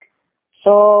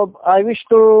So I wish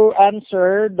to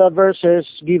answer the verses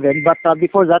given, but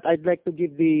before that, I'd like to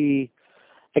give the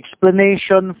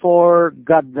explanation for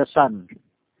God the Son.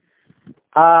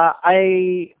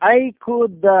 I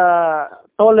could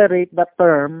tolerate the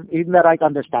term in the right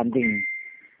understanding,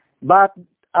 but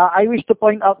I wish to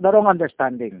point out the wrong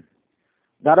understanding.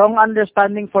 The wrong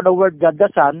understanding for the word God the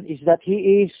Son is that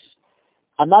He is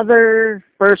another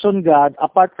person God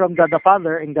apart from God the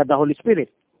Father and God the Holy Spirit.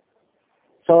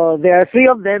 So there are three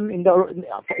of them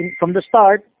from the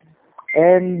start,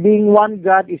 and being one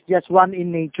God is just one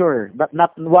in nature, but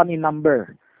not one in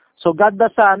number. So God the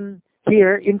Son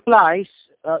here implies,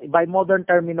 by modern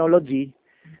terminology,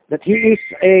 that He is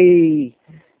a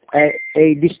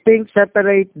distinct,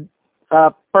 separate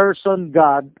person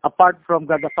God apart from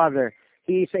God the Father.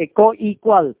 He is a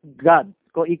co-equal God,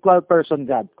 co-equal person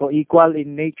God, co-equal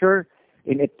in nature,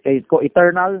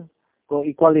 co-eternal,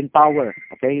 co-equal in power.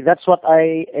 Okay, that's what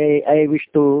I wish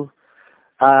to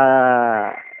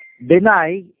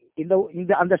deny in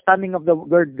the understanding of the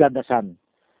word God the Son.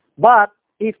 But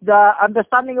if the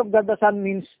understanding of God the Son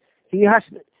means he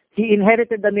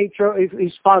inherited the nature of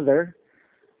his Father,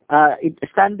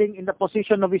 standing in the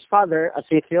position of his Father as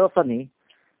a theophany,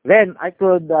 then I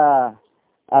could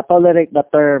tolerate the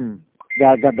term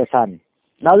God the Son.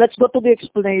 Now let's go to the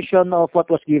explanation of what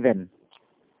was given.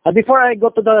 Before I go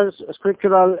to the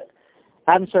scriptural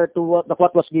answer to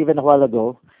what was given a while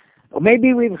ago,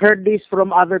 maybe we've heard this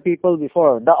from other people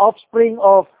before. The offspring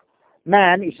of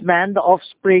man is man. The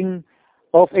offspring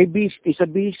of a beast is a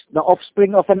beast. The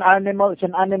offspring of an animal is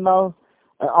an animal.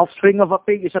 Offspring of a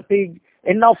pig is a pig.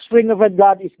 And the offspring of a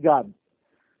God is God.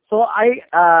 So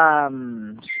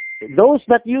those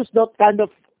that use that kind of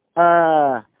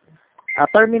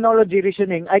terminology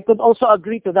reasoning, I could also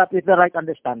agree to that with the right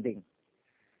understanding.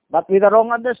 But with the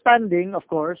wrong understanding, of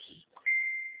course,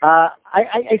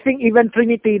 I think even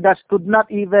Trinity could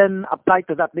not even apply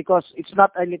to that because it's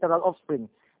not a literal offspring.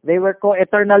 They were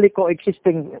eternally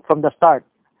coexisting from the start.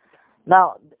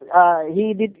 Now,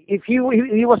 if he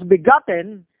was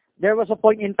begotten, there was a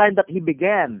point in time that he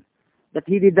began, that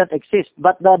he did not exist.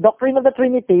 But the doctrine of the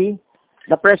Trinity,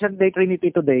 the present day Trinity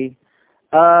today,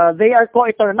 they are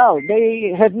co-eternal.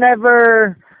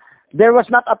 There was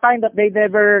not a time that they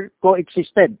never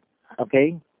coexisted.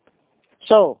 Okay?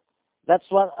 So, that's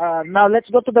what, now let's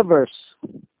go to the verse.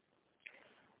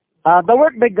 The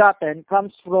word begotten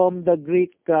comes from the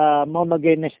Greek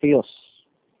monogenes theos.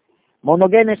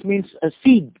 Monogenes means a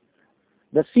seed.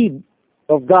 The seed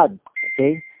of God.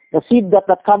 Okay? The seed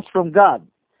that comes from God.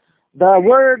 The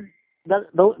word,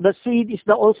 the seed is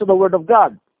also the word of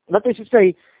God. That is to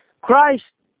say, Christ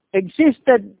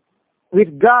existed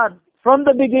with God from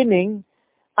the beginning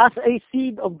as a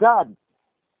seed of God.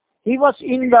 He was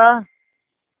in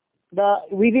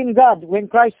within God when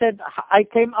Christ said, I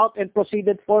came out and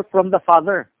proceeded forth from the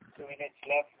Father. 2 minutes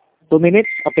left. 2 minutes?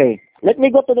 Okay. Let me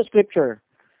go to the scripture.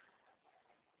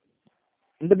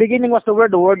 In the beginning was the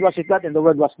Word was with God, and the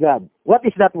Word was God. What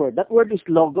is that word? That word is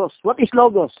Logos. What is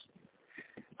Logos?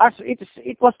 As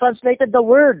it was translated, the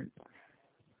Word.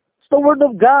 It's the Word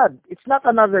of God. It's not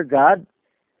another God.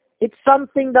 It's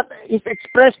something that is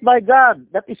expressed by God,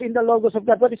 that is in the Logos of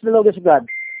God. What is the Logos of God?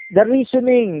 The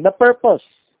reasoning, the purpose.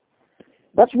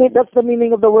 That's the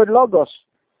meaning of the word Logos.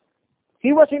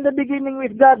 He was in the beginning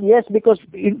with God, yes, because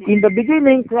in the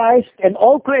beginning, Christ and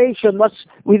all creation was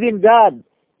within God,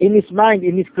 in His mind,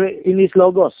 in His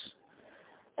Logos.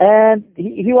 And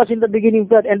he was in the beginning with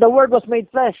God. And the Word was made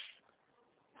flesh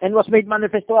and was made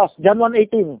manifest to us. John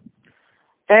 1:18.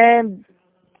 And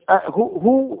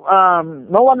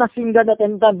no one has seen God at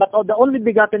any time, but the only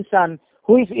begotten Son,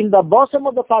 who is in the bosom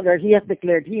of the Father, He has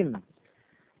declared Him.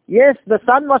 Yes, the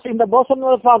Son was in the bosom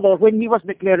of the Father when He was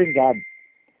declaring God.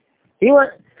 He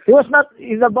was not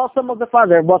in the bosom of the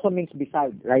Father. Bosom means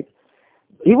beside, right?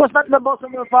 He was not in the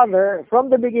bosom of the Father from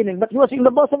the beginning, but He was in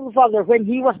the bosom of the Father when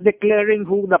He was declaring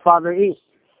who the Father is,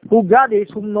 who God is,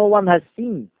 whom no one has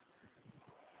seen.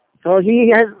 So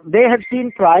they have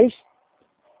seen Christ.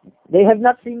 They have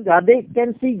not seen God. They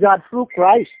can see God through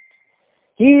Christ.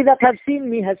 He that has seen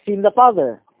me has seen the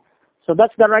Father. So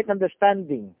that's the right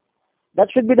understanding. That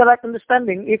should be the right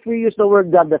understanding if we use the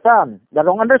word God the Son. The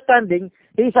wrong understanding,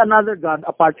 He is another God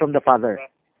apart from the Father.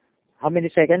 How many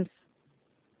seconds?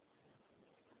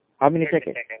 How many 30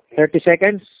 seconds? seconds. 30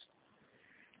 seconds?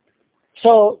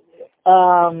 So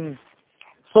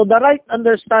the right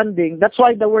understanding, that's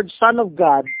why the word Son of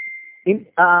God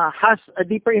has a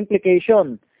deeper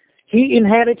implication. He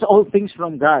inherits all things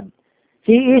from God.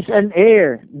 He is an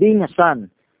heir, being a son.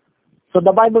 So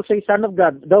the Bible says Son of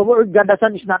God. The word God the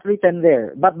Son is not written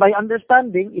there. But by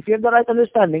understanding, if you have the right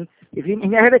understanding, if you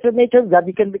inherit the nature of God,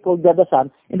 you can be called God the Son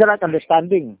in the right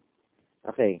understanding.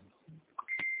 Okay.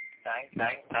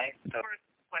 Nice. So, first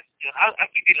question, I'll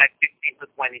give you like 15 to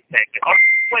 20 seconds, or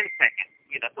 20 seconds,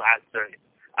 to answer it.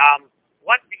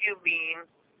 What do you mean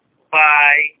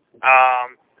by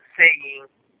saying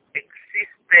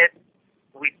existed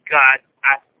with God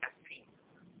as a seed?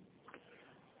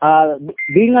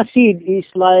 Being a seed is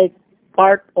like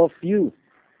part of you.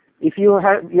 If you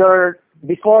have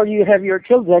before you have your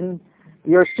children,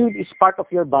 your seed is part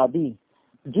of your body.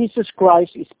 Jesus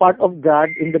Christ is part of God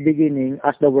in the beginning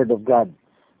as the Word of God.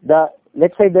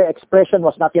 Let's say the expression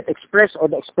was not yet expressed, or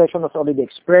the expression was already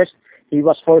expressed. He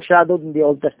was foreshadowed in the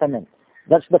Old Testament.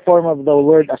 That's the form of the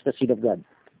Word as the seed of God.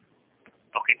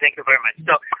 Okay, thank you very much.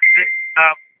 So,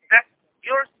 that's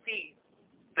your seed.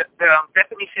 The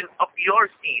definition of your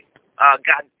seed,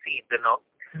 God's seed,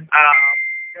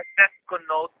 that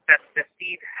connotes that the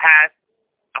seed has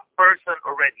a person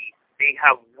already. They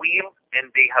have will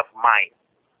and they have mind.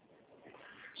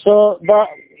 So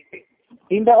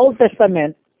in the Old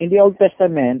Testament,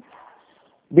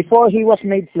 before he was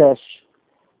made flesh,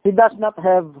 he does not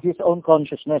have his own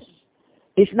consciousness.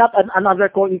 He's not another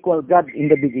co-equal God in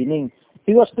the beginning.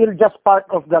 He was still just part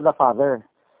of God the Father.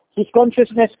 His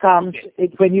consciousness comes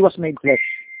when he was made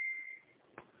flesh.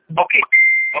 Okay.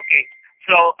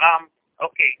 So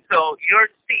your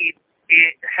seed,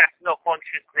 it has no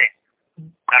consciousness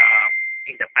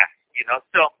in the past,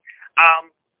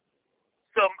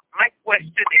 So my question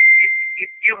is, if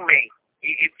you may,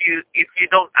 if you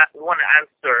don't want to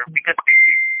answer, because this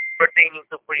is pertaining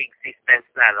to pre-existence,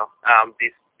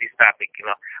 this topic,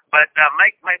 But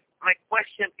my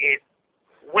question is,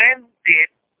 when did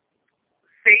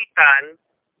Satan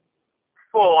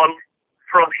fall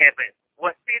from heaven?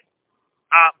 Was it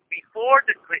before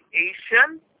the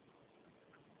creation,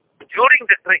 during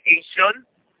the creation,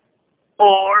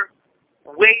 or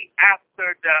way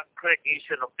after the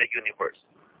creation of the universe?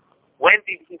 When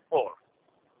did he fall?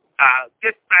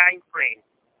 Just time frame.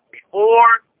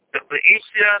 Before the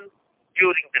creation,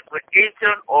 during the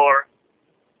creation, or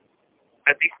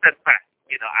a distant past,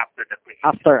 after the creation?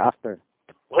 After.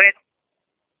 When?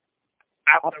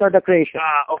 After the creation.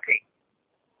 Okay.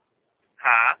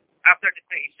 After the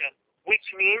creation,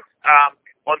 which means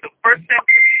on the first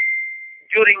century,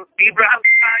 during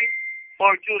Abraham's time,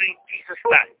 or during Jesus'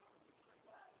 time?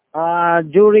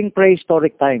 During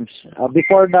prehistoric times,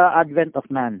 before the advent of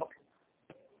man. Oh,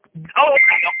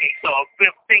 okay. So,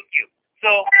 thank you.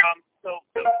 So the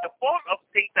fall of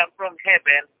Satan from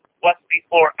heaven was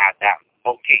before Adam.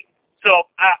 Okay. So,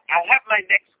 I have my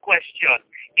next question.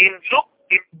 In Luke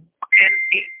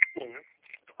 10:18,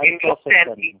 let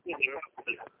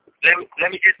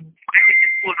me just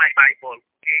pull my Bible.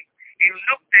 Okay. In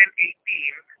Luke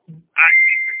 10:18,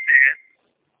 Jesus says,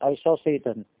 I saw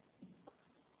Satan.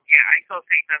 Yeah, I saw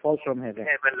Satan fall from heaven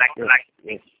like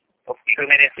lightning. Yes. Okay, 2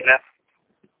 minutes left.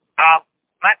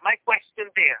 My question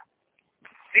there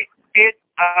is,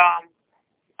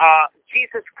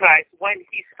 Jesus Christ, when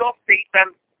he saw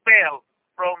Satan fell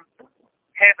from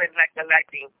heaven like a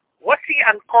lightning, was he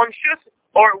unconscious,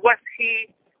 or was he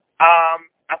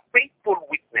a faithful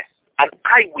witness, an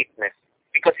eyewitness?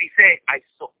 Because he said, I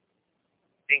saw.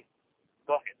 Okay.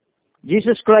 Go ahead.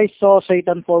 Jesus Christ saw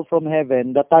Satan fall from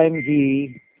heaven the time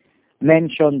he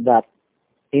mentioned that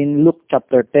in Luke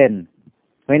chapter 10,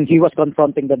 when he was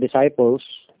confronting the disciples,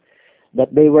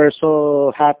 that they were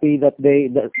so happy that the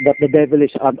devil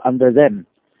is under them.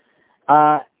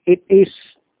 It is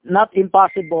not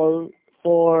impossible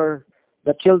for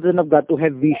the children of God to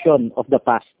have vision of the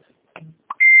past,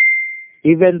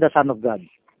 even the Son of God.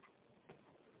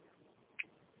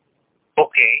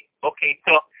 Okay.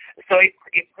 So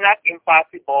it's not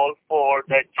impossible for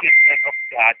the children of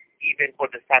God, even for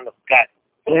the Son of God,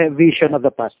 to have vision of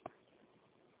the past.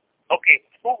 Okay.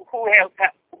 Who else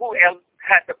had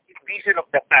the vision of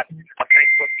the past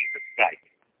aside from Jesus Christ?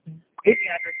 Any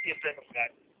other children of God?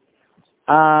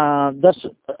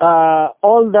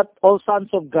 All sons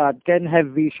of God can have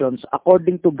visions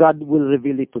according to God will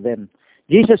reveal it to them.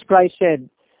 Jesus Christ said,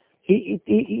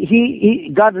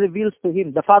 God reveals to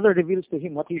him, the Father reveals to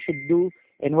him what he should do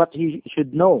and what he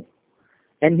should know,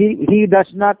 and he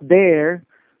does not dare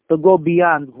to go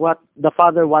beyond what the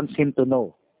Father wants him to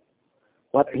know,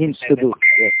 what he needs to do.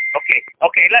 Yes.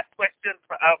 Okay. Last question,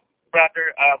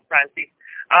 Brother Francis.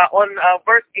 On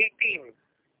verse 18,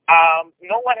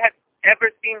 no one has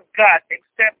ever seen God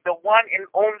except the one and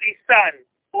only Son,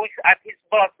 who is at his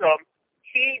bosom.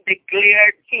 He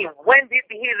declared him. When did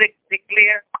he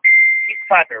declare his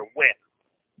Father? When?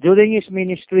 During his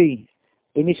ministry.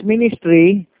 In his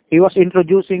ministry, he was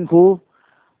introducing who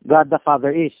God the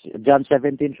Father is. John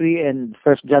 17:3 and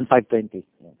 1 John 5:20.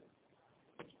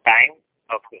 Time.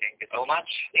 Okay, thank you so much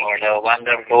for the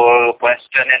wonderful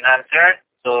question and answer.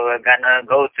 So we're gonna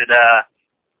go to the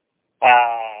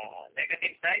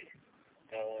negative side.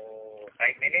 So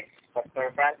 5 minutes,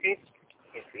 Pastor Francis.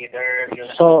 It's either you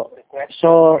So, the question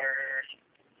so, or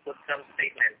put some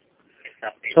statements. It's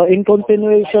up to you. so in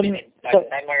continuation, so,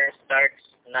 Timer starts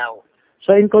now.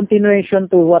 so in continuation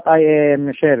to what I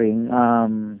am sharing,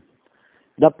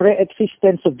 the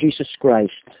pre-existence of Jesus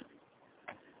Christ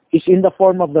is in the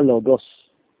form of the Logos.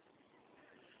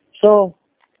 So,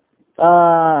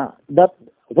 that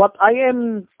what I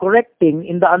am correcting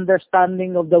in the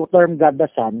understanding of the term God the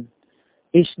Son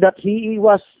is that He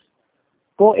was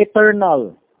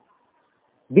co-eternal.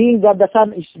 Being God the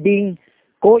Son is being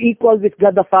co-equal with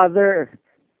God the Father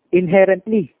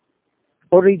inherently,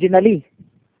 originally.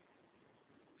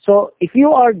 So, if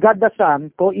you are God the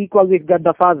Son, co-equal with God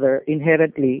the Father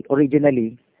inherently,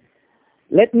 originally,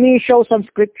 let me show some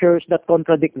scriptures that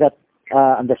contradict that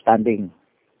understanding.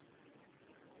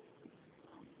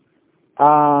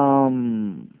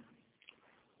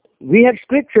 We have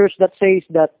scriptures that says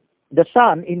that the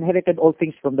Son inherited all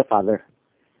things from the Father.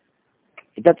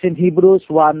 That's in Hebrews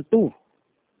 1:2.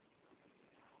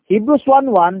 Hebrews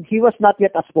 1:1, he was not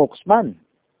yet a spokesman.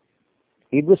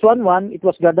 Hebrews 1:1, it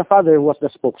was God the Father who was the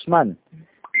spokesman.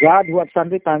 God, who at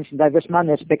sundry times in diverse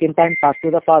manners spake in time past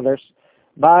to the fathers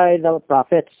by the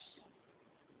prophets.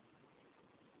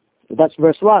 That's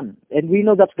verse 1. And we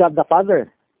know that's God the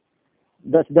Father.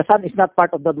 The Son is not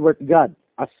part of that word God,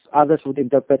 as others would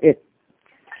interpret it.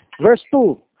 Verse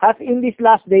 2, hath in these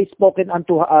last days spoken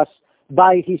unto us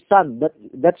by His Son.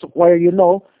 That's where you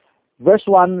know, verse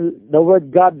 1, the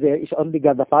word God there is only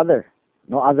God the Father.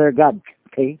 No other God.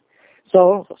 Okay?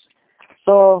 So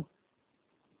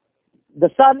the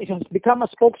Son has become a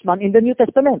spokesman in the New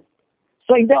Testament.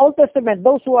 So in the Old Testament,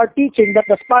 those who are teaching that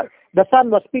the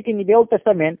Son was speaking in the Old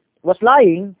Testament was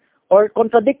lying or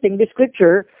contradicting the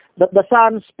scripture that the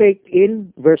Son spake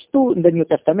in verse 2 in the New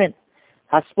Testament,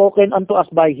 has spoken unto us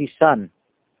by His Son,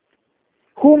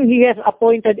 whom He has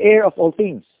appointed heir of all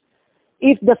things.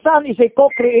 If the Son is a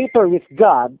co-creator with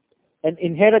God, an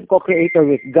inherent co-creator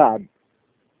with God,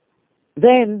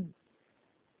 then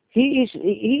He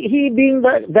being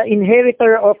the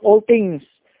inheritor of all things,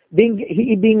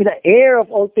 He being the heir of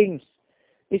all things,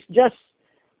 is just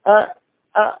a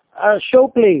show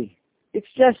play.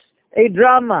 It's just a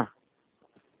drama.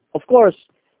 Of course,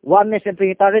 Oneness and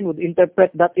Trinitarian would interpret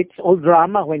that it's all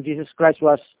drama when Jesus Christ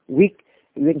was weak,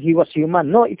 when He was human.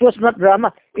 No, it was not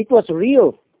drama. It was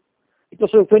real. It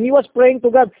was real. When He was praying to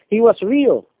God, He was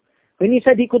real. When He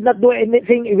said He could not do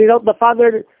anything without the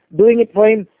Father doing it for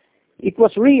Him, it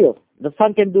was real. The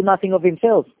Son can do nothing of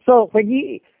Himself. So when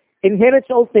He inherits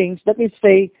all things, that is to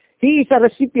say, He is a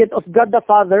recipient of God the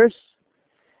Father's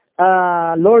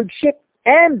lordship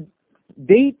and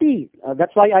deity.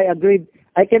 That's why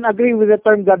I can agree with the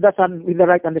term God the Son with the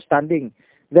right understanding.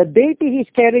 The deity He's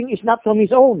carrying is not from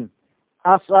His own,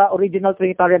 as original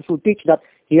Trinitarians who teach that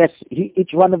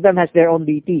each one of them has their own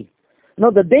deity.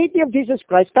 No, the deity of Jesus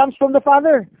Christ comes from the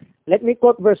Father. Let me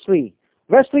quote verse 3.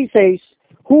 Verse 3 says,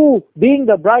 who, being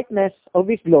the brightness of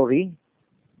His glory,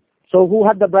 so who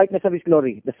had the brightness of His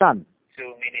glory? The Son. 2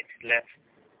 minutes left.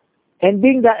 And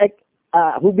being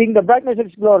who being the brightness of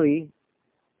His glory,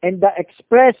 and the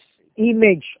express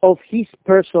image of His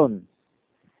person,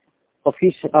 of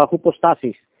His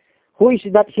hypostasis. Who is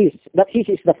that His? That His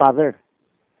is the Father.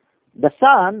 The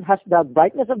Son has the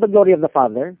brightness of the glory of the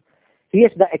Father. He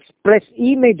is the express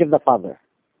image of the Father.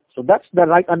 So that's the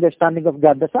right understanding of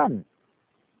God the Son.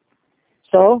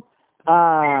 So,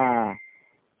 that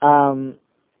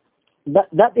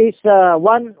is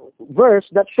one verse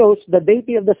that shows the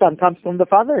deity of the Son comes from the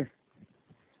Father.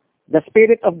 The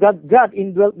Spirit of God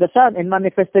indwelt the Son and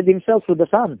manifested Himself through the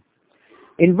Son.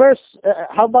 In verse,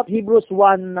 how about Hebrews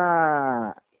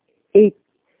 1:8,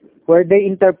 where they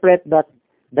interpret that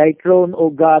Thy throne, O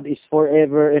God, is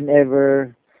forever and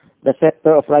ever, the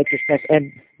scepter of righteousness.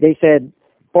 And they said,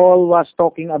 Paul was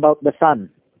talking about the Son.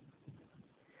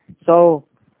 So,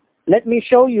 let me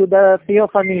show you the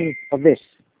theophany of this.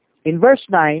 In verse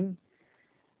 9,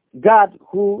 God,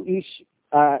 who is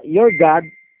your God,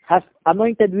 has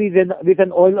anointed with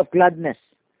an oil of gladness,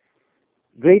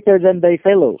 greater than thy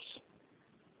fellows.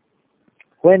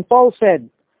 When Paul said,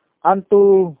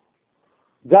 unto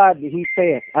God, he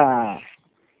saith,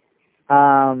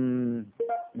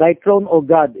 Thy throne, O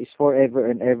God, is forever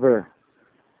and ever.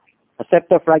 A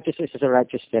scepter of righteousness is a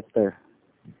righteous scepter.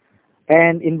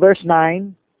 And in verse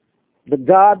 9, the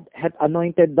God had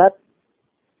anointed that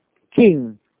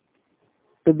king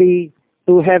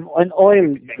to have an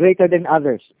oil greater than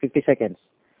others? 50 seconds.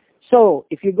 So,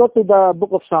 if you go to the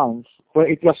book of Psalms, where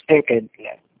it was quoted,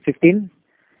 15,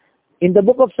 in the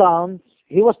book of Psalms,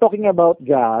 he was talking about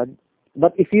God,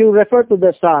 but if you refer to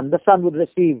the Son would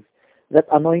receive that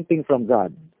anointing from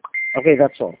God. Okay,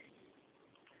 that's all.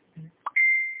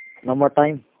 No more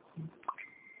time.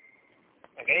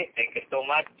 Okay, thank you so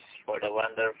much for the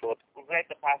wonderful. We read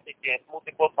the passages,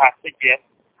 multiple passages,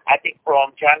 I think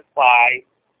from John 5,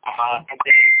 and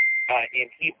then in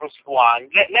Hebrews 1.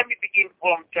 Let me begin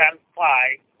from John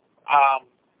 5.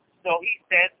 So he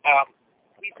said,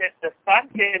 the Son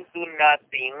can do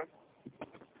nothing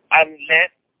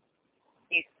unless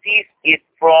he sees it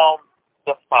from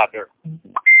the Father.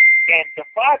 And the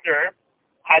Father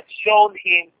had shown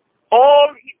him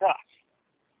all he does.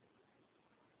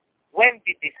 When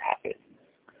did this happen?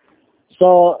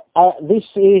 So, this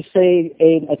is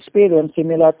an experience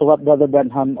similar to what Brother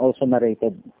Branham also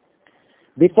narrated.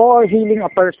 Before healing a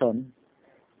person,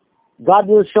 God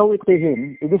will show it to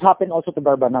him. This happened also to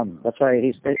Brother Branham. That's why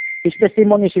his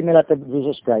testimony is similar to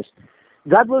Jesus Christ.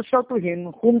 God will show to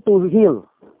him whom to heal,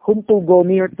 whom to go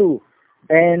near to,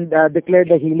 and declare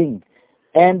the healing.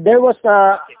 And there was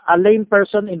a lame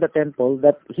person in the temple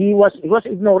that he was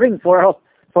ignoring for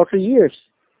 3 years.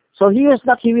 So he was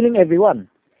not healing everyone.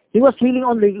 He was healing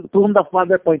only to whom the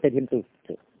Father pointed him to.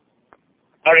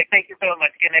 All right, thank you so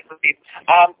much. Can I proceed?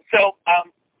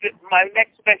 My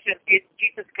next question is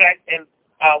Jesus Christ and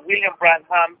William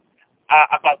Branham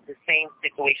about the same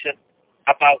situation,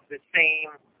 about the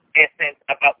same essence,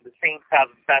 about the same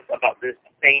substance, about the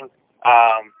same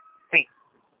faith.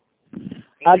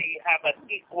 They have an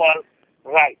equal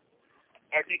right.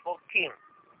 Are they both king?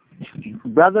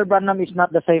 Brother Branham is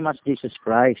not the same as Jesus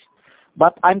Christ.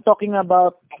 But I'm talking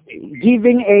about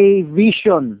giving a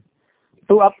vision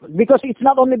because it's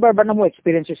not only Brother Branham who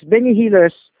experiences. Many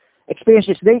healers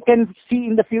experiences. They can see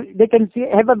in the future. They can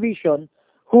have a vision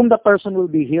whom the person will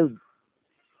be healed.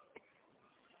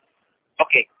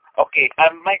 Okay.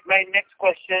 My next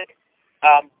question.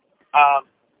 On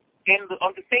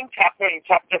the same chapter, in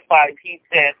chapter 5, he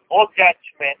said, all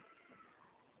judgment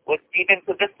was given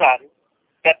to the Son,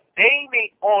 that they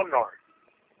may honor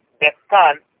the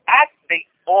Son as they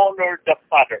honor the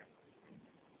Father.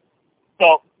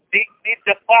 So, did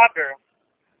the Father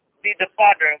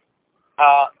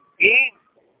give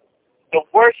the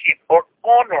worship or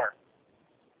honor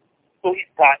to his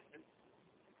Son?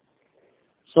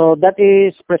 So that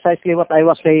is precisely what I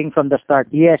was saying from the start.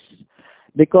 Yes,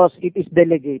 because it is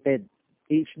delegated.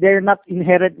 They're not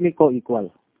inherently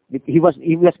co-equal. He was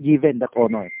given that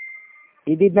honor.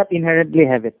 He did not inherently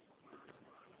have it.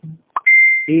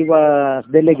 He was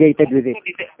delegated with it.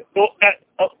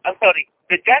 I'm sorry.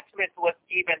 The judgment was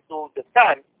given to the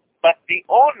Son, but the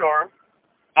honor,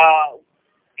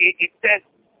 it says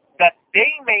that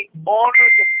they may honor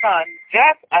the Son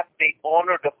just as they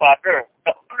honor the Father.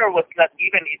 The honor was not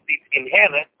given; it is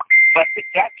inherent, but the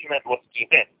judgment was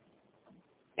given.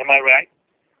 Am I right?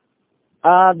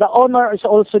 The honor is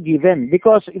also given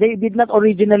because they did not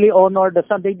originally honor the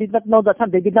Son. They did not know the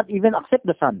Son. They did not even accept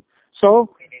the Son.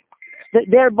 So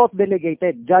they are both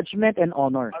delegated, judgment and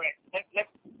honor. All right.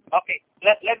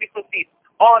 Let me proceed.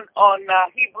 On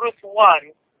Hebrews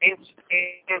 1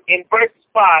 in verse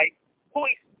 5, who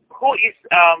is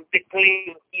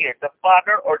declaring here, the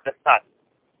Father or the Son?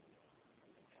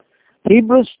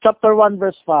 Hebrews chapter 1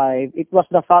 verse 5. It was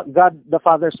God the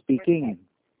Father speaking.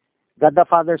 God the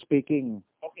Father speaking.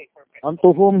 Okay, perfect.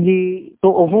 To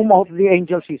whom of the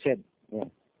angels he said. Yeah.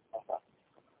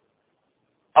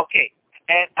 Okay.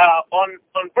 And on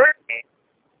verse 8,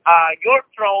 your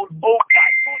throne, O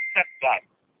God, who is that God?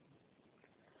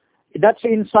 That's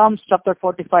in Psalms chapter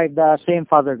 45, the same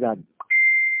Father God.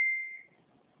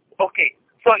 Okay.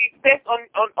 So it says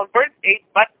on verse 8,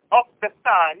 but of the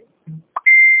Son.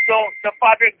 So the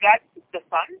Father God is the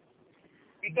Son?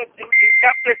 Because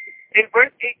in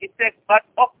verse 8 it says, but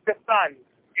of the Son,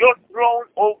 your throne,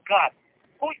 O God.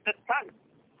 Who is the Son?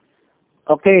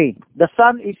 Okay, the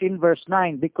Son is in verse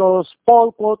 9 because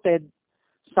Paul quoted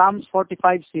Psalms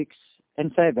 45, 6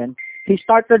 and 7. He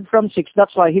started from 6,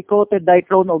 that's why he quoted, thy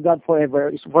throne, O God, forever,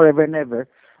 is forever and ever.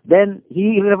 Then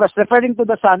he was referring to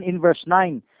the Son in verse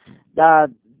 9,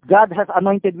 that God has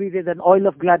anointed with it an oil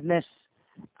of gladness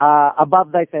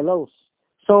above thy fellows.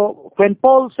 So when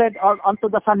Paul said unto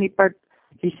the Son he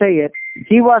saith,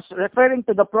 he was referring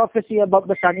to the prophecy about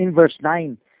the Son in verse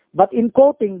 9. But in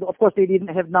quoting, of course they didn't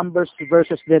have numbers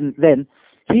verses then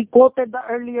he quoted the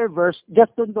earlier verse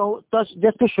just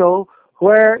to show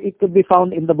where it could be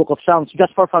found in the book of Psalms,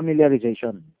 just for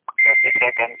familiarization. 30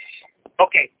 seconds.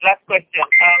 Okay, last question.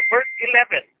 Verse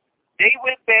 11. They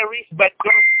will perish, but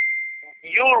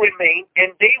you remain,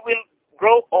 and they will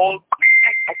grow old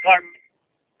like a garment.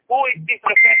 Who is this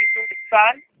referring to, the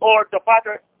Son or the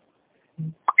Father?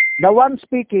 The one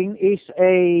speaking is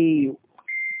a...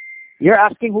 You're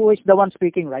asking who is the one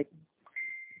speaking, right?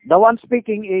 The one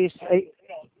speaking is a...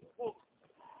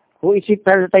 Who is it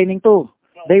pertaining to?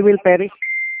 They will perish.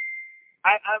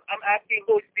 I'm asking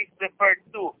who is this referred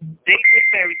to. They will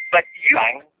perish, but you,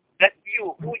 that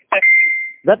you, who is that you?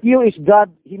 That you is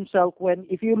God himself. When,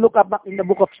 if you look up back in the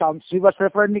book of Psalms, he was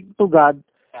referring to God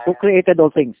who created all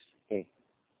things. Okay.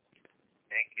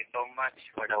 Thank you so much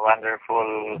for the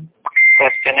wonderful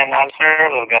question and answer.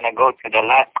 We're gonna go to the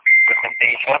last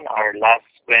presentation, our last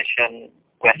question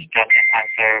and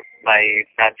answer by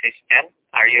Francis Chen.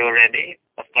 Are you ready,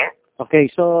 Pastor? Okay,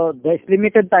 so there's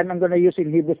limited time I'm going to use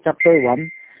in Hebrews chapter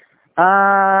 1.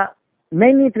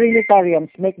 Many Trinitarians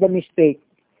make the mistake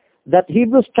that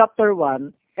Hebrews chapter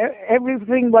 1,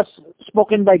 everything was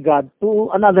spoken by God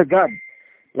to another God.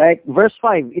 Like verse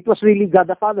 5, it was really God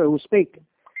the Father who spake.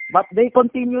 But they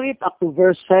continue it up to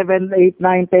verse 7, 8,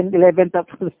 9, 10, 11, up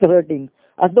to 13,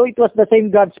 as though it was the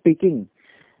same God speaking.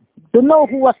 To know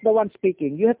who was the one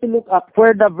speaking, you have to look up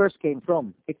where the verse came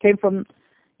from. It came from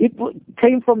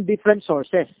different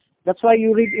sources. That's why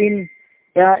you read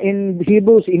in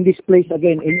Hebrews in this place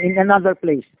again, in another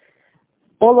place.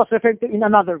 Paul was referred to in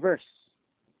another verse,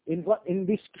 in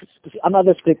this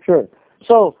another scripture.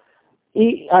 So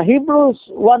Hebrews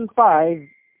 1:5,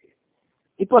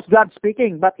 it was God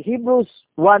speaking, but Hebrews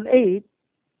 1:8,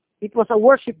 it was a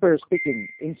worshipper speaking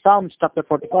in Psalms chapter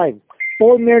 45.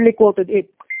 Paul merely quoted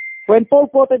it. When Paul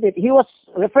quoted it, he was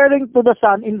referring to the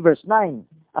Son in verse 9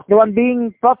 as the one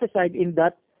being prophesied in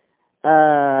that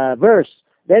verse.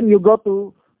 Then you go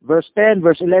to verse 10,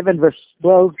 verse 11, verse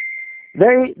 12.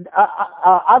 There,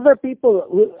 other people,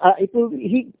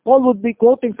 Paul would be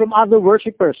quoting from other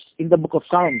worshippers in the book of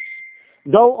Psalms.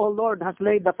 Thou, O Lord, hast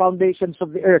laid the foundations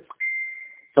of the earth.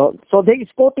 So they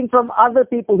is quoting from other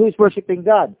people who is worshiping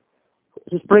God,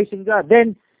 who's praising God.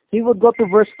 Then he would go to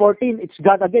verse 14. It's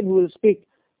God again who will speak.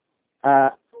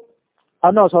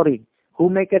 Who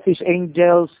maketh his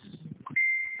angels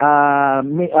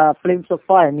flames of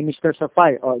fire, ministers of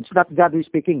fire. Oh, it's not God who is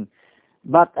speaking.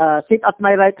 But sit at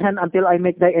my right hand until I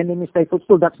make thy enemies thy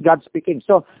footstool. That's God speaking.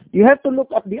 So you have to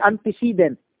look at the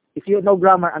antecedent. If you know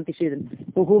grammar,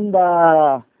 antecedent, to whom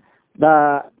the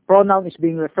pronoun is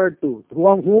being referred to.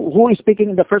 Who is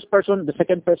speaking in the first person, the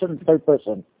second person, the third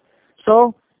person.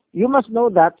 So you must know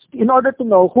that in order to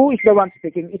know who is the one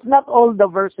speaking. It's not all the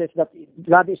verses that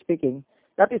God is speaking.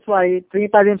 That is why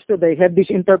Trinitarians today have this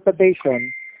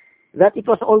interpretation that it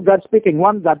was all God speaking.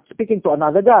 One God speaking to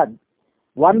another God.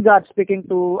 One God speaking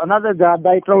to another God.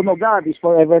 Thy throne, O God, is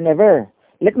forever and ever.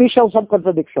 Let me show some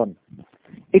contradiction.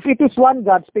 If it is one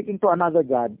God speaking to another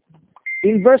God,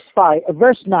 in verse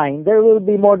 9, there will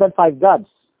be more than 5 gods.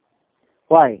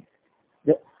 Why?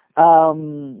 The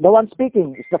one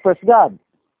speaking is the first God.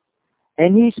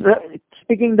 And he's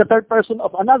speaking the third person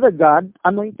of another God,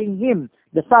 anointing him,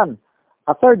 the Son,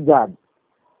 a third God.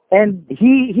 And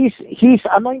his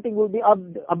anointing will be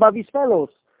above his fellows.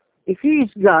 If he is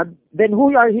God, then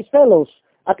who are his fellows?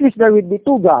 At least there will be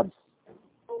 2 gods.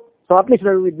 So at least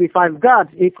there will be 5 gods.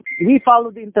 If we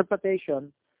follow the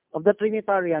interpretation of the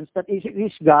Trinitarians, that is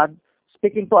God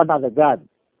speaking to another God.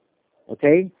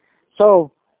 Okay?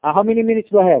 So, how many minutes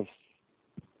do I have?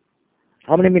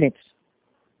 How many minutes?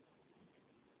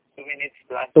 2 minutes,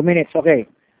 Brad. 2 minutes, okay.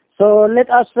 So let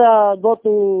us go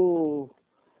to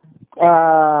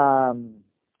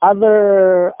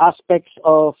other aspects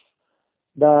of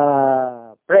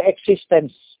the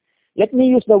pre-existence. Let me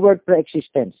use the word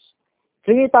pre-existence.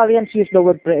 Trinitarians use the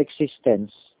word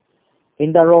pre-existence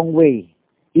in the wrong way.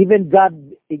 Even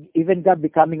God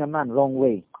becoming a man, wrong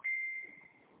way.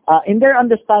 In their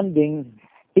understanding,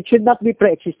 it should not be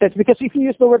pre-existence, because if you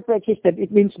use the word pre-existence,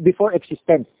 it means before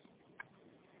existence.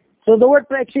 So the word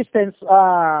pre-existence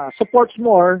supports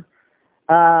more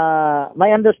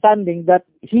my understanding that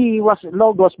he was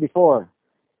logos before.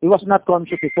 He was not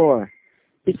conscious before.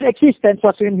 His existence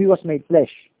was when he was made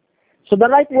flesh. So the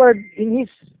right word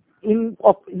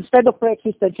instead of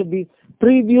pre-existence should be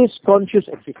previous conscious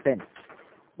existence.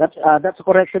 That's a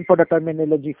correction for the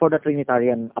terminology for the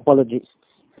Trinitarian apologists.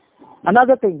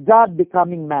 Another thing, God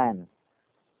becoming man.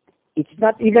 It's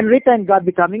not even written God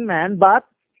becoming man, but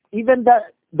even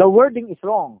the wording is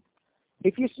wrong.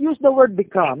 If you use the word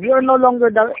become, you are no longer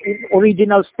the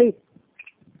original state.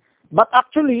 But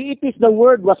actually, it is the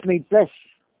word was made flesh.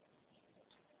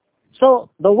 So,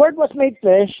 the word was made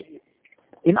flesh.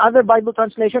 In other Bible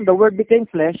translation, the word became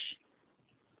flesh.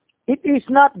 it is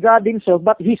not God himself,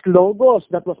 but his logos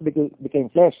that was became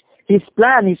flesh. His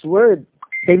plan, his word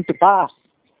came to pass.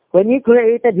 When he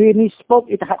created, when he spoke,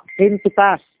 it came to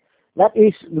pass. That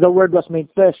is, the word was made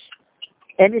flesh.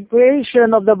 And in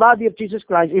creation of the body of Jesus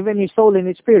Christ, even his soul and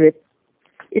his spirit,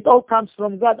 it all comes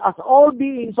from God. As all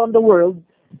beings on the world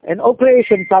and all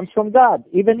creation comes from God,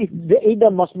 even if the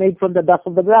Adam was made from the dust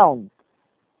of the ground.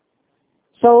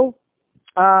 So,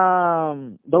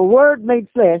 the word made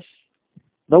flesh,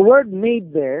 the word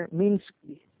made there means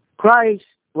Christ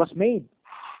was made.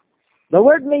 The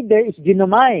word made there is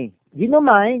ginomai.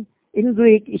 Ginomai in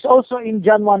Greek is also in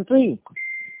John 1:3.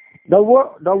 The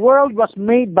world was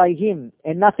made by him,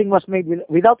 and nothing was made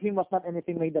without him was not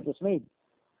anything made that was made.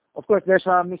 Of course, there's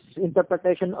a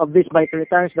misinterpretation of this by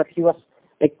Trinitarians that he was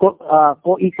a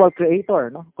co-equal creator,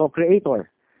 no? Co-creator,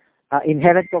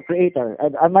 inherent co-creator.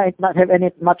 I might not have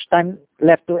any much time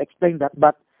left to explain that,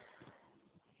 but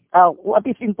what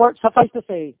is important, suffice to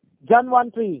say, John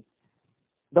 1:3,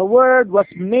 the word was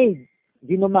made,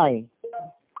 ginomai,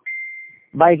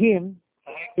 by him.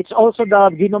 It's also the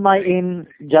ginomai in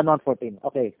John 1:14.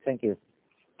 Okay, thank you.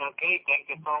 Okay, thank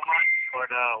you so much for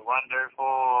the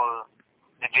wonderful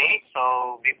debate.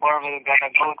 So before we're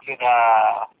gonna go to the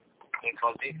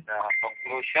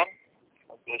conclusion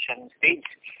stage,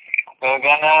 we're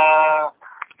gonna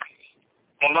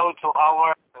hello to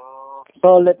our.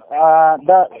 So let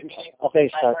okay,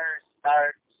 start.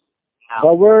 Start now.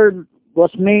 The word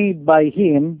was made by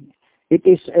him. It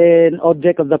is an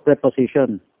object of the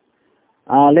preposition.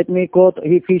 Let me quote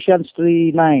Ephesians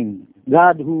 3:9.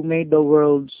 God who made the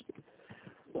worlds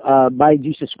by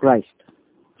Jesus Christ.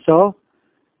 So,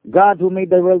 God who made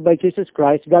the world by Jesus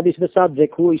Christ, God is the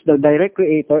subject who is the direct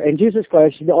creator, and Jesus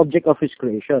Christ is the object of his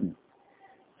creation.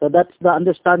 So that's the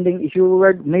understanding. If you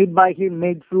were made by him,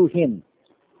 made through him.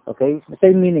 Okay? The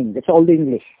same meaning. That's all the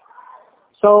English.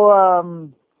 So,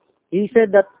 he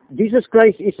said that Jesus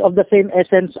Christ is of the same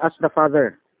essence as the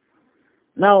Father.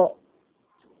 Now,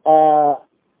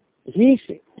 his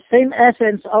same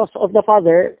essence of the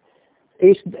Father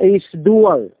is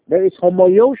dual. There is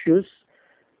homoousios,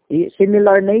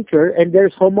 similar nature, and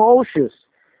there's homoousios,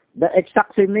 the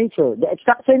exact same nature. The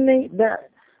exact same the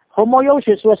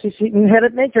homoousios was his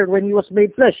inherent nature when he was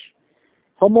made flesh.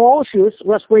 Homoousios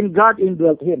was when God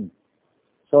indwelt him.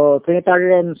 So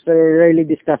Trinitarians rarely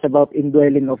discuss about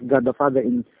indwelling of God the Father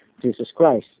in Jesus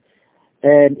Christ,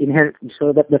 and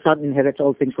so that the Son inherits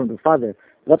all things from the Father.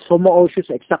 That's homoousios,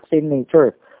 exact same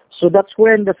nature. So that's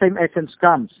when the same essence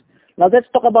comes. Now let's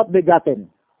talk about begotten.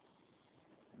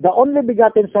 The only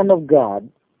begotten Son of God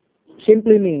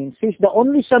simply means he's the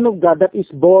only Son of God that is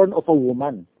born of a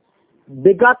woman.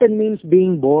 Begotten means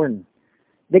being born.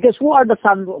 Because who are the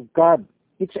sons of God?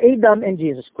 It's Adam and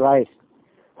Jesus Christ.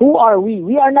 Who are we?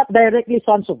 We are not directly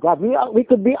sons of God. We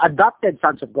could be adopted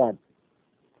sons of God.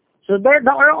 So there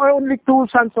are only two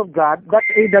sons of God. That's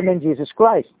Adam and Jesus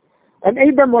Christ. And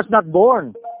Adam was not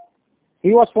born.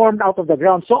 He was formed out of the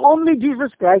ground. So only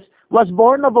Jesus Christ was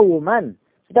born of a woman.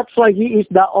 That's why he is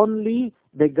the only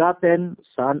begotten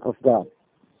Son of God.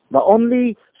 The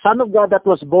only Son of God that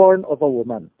was born of a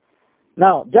woman.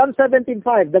 Now, John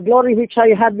 17:5, the glory which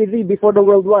I had with thee before the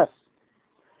world was.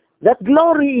 That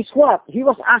glory is what? He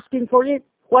was asking for it.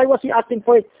 Why was he asking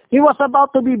for it? He was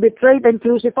about to be betrayed and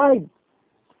crucified.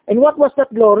 And what was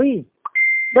that glory?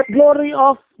 That glory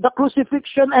of the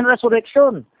crucifixion and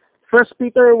resurrection. 1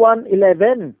 Peter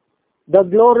 1:11. The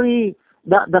glory,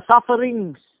 the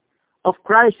sufferings of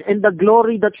Christ and the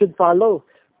glory that should follow.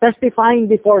 Testifying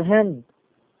beforehand.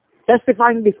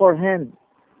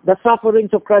 The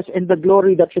sufferings of Christ and the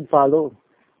glory that should follow.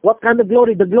 What kind of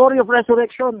glory? The glory of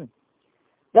resurrection.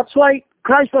 That's why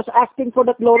Christ was asking for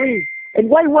that glory. And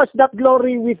why was that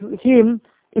glory with him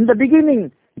in the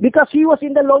beginning? Because he was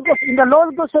in the Logos. In the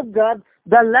Logos of God,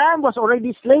 the Lamb was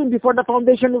already slain before the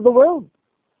foundation of the world.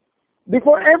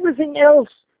 Before everything else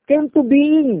came to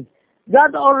being,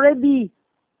 God already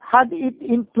had it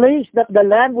in place that the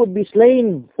Lamb would be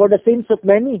slain for the sins of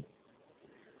many.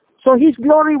 So his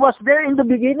glory was there in the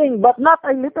beginning, but not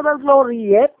a literal glory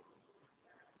yet.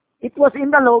 It was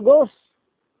in the Logos.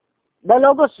 The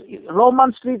Logos,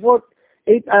 Romans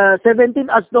 3:17,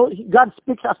 as though God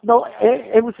speaks as though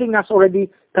everything has already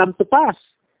come to pass.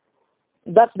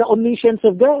 That's the omniscience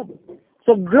of God.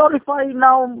 So glorify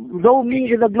now, thou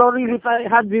me with the glory which I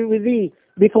had with thee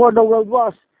before the world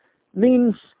was,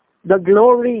 means the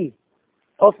glory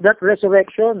of that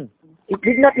resurrection. It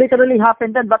did not literally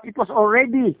happen then, but it was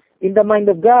already in the mind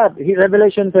of God.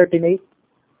 Revelation 13:8.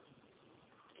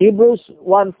 Hebrews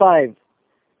 1:5.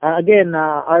 Again,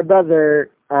 our brother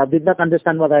did not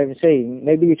understand what I was saying.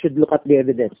 Maybe you should look at the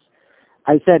evidence.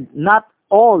 I said, not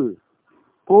all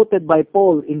quoted by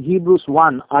Paul in Hebrews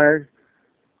 1 are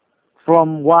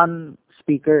from one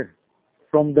speaker,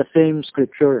 from the same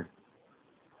scripture.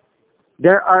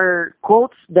 There are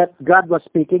quotes that God was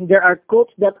speaking. There are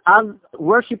quotes that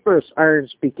worshippers are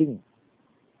speaking.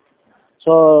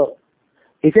 So,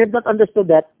 if you have not understood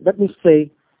that, let me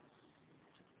say,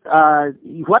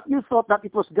 what you thought that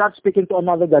it was God speaking to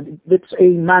another God, it's a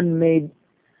man-made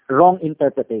wrong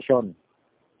interpretation.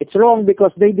 It's wrong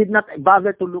because they did not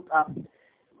bother to look up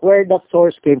where that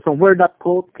source came from, where that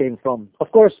quote came from.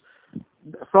 Of course,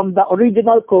 from the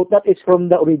original quote, that is from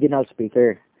the original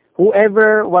speaker.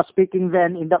 Whoever was speaking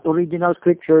then in that original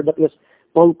scripture that was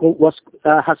Paul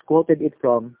has quoted it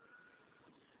from,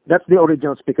 that's the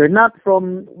original speaker, not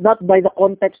by the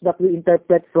context that we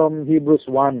interpret from Hebrews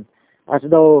 1, as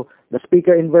though the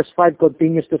speaker in verse 5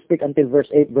 continues to speak until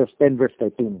verse 8, verse 10, verse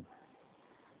 13.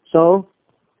 So,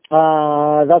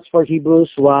 that's for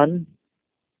Hebrews 1,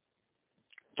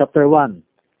 chapter 1.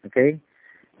 Okay?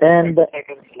 And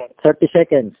 30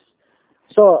 seconds.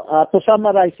 So, to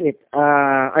summarize it,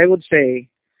 I would say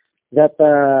that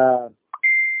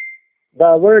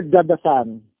the word God the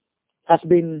Son has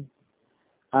been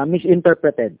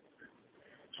misinterpreted.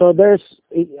 So there's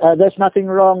nothing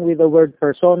wrong with the word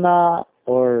persona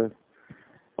or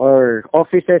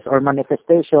offices or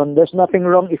manifestation. There's nothing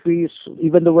wrong if we use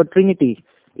even the word Trinity,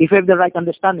 if we have the right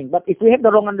understanding. But if we have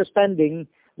the wrong understanding,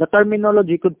 the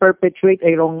terminology could perpetuate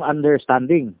a wrong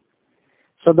understanding.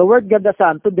 So the word God the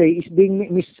Son today is being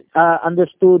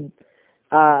misunderstood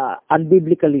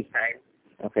unbiblically.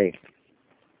 Okay.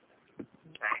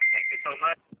 Thank you so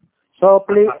much. So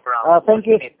please,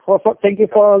 thank you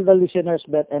for all the listeners,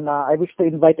 Beth, and I wish to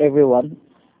invite everyone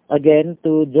again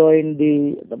to join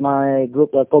my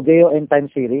group, Cogeo End Time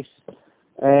Series,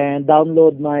 and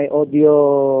download my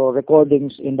audio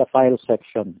recordings in the file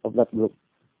section of that group.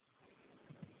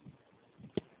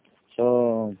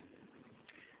 So,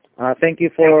 thank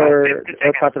you for your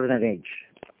patronage.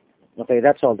 Okay,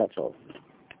 that's all. Of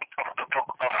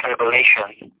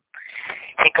Revelation.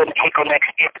 He connects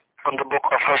it from the book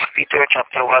of 1 Peter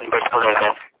chapter 1 verse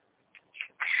 11.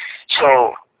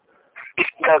 So, if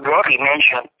the glory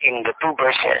mentioned in the two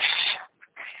verses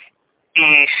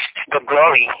is the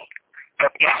glory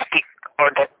that is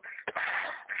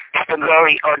the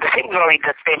glory or the same glory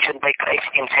that's mentioned by Christ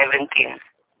in 17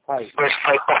 verse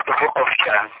 5 of the book of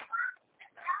John.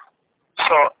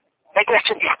 So, my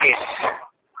question is this.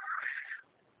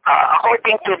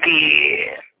 According to the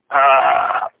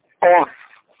old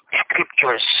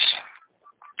scriptures,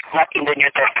 not in the New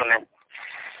Testament.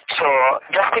 So,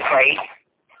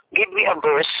 give me a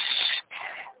verse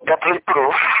that will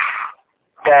prove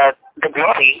that the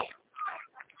glory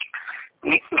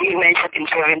being mentioned in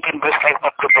 17 verse 5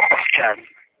 of the book of John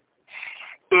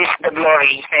is the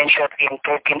glory mentioned in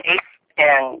 13:8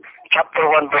 and chapter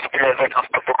 1 verse 11 of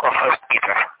the book of 1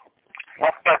 Peter.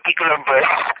 What particular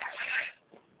verse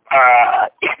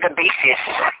is the basis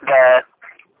that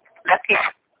is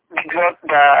the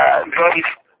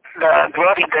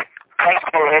glory that Christ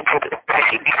already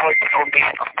received before the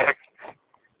foundation of the earth?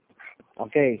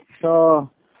 Okay, so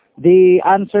the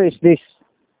answer is this.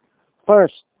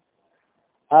 First,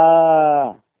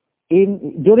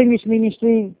 during his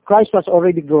ministry, Christ was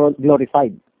already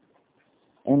glorified.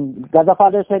 And God the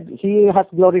Father said he has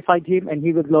glorified him and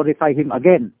he will glorify him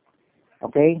again.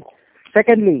 Okay?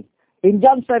 Secondly, in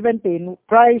John 17,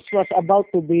 Christ was about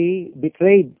to be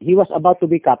betrayed. He was about to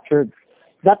be captured.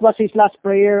 That was his last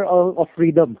prayer of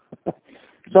freedom.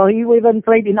 So he even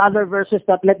prayed in other verses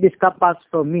that let this cup pass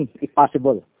from me, if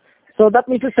possible. So that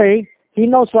means to say, he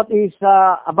knows what is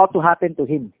about to happen to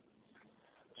him.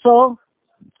 So,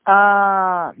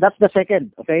 that's the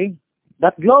second, okay?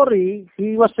 That glory,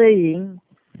 he was saying,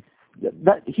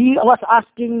 that he was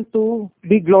asking to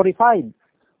be glorified.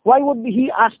 Why would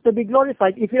he ask to be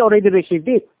glorified if he already received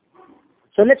it?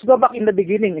 So let's go back in the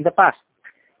beginning, in the past.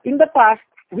 In the past,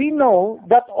 we know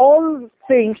that all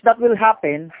things that will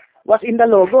happen was in the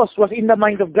Logos, was in the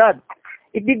mind of God.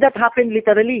 It did not happen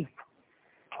literally.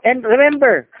 And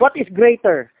remember, what is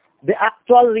greater? The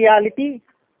actual reality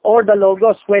or the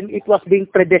Logos when it was being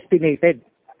predestinated?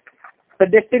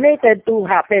 Predestinated to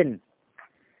happen.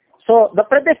 So the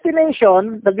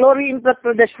predestination, the glory in the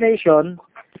predestination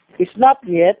is not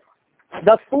yet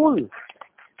the full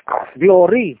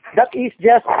glory. That is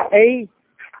just a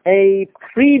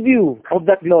preview of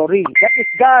that glory. That is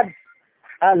God's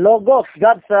Logos,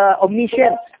 God's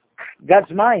omniscience,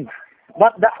 God's mind.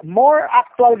 But the more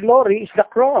actual glory is the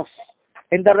cross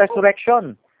and the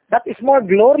resurrection. That is more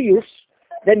glorious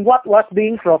than what was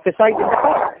being prophesied in the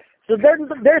past. So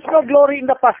there's no glory in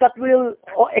the past that will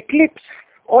eclipse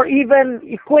or even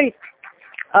equate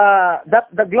that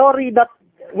the glory that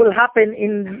will happen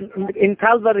in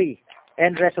Calvary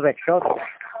and resurrection.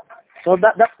 So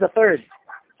that's the third.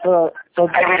 So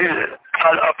I will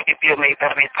follow up if you may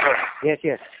permit, sir.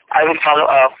 yes. I will follow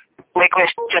up. My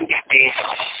question is this.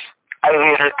 I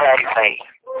will clarify.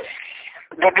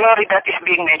 The glory that is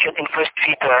being mentioned in 1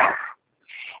 Peter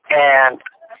and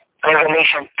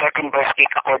Revelation 13 verse 8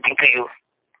 according to you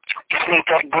is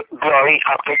later glory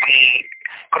after the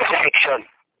crucifixion.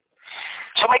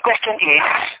 So my question is,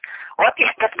 what is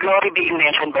that glory being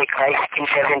mentioned by Christ in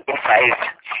 17:5?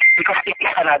 Because it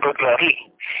is another glory.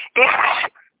 If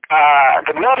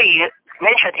the glory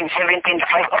mentioned in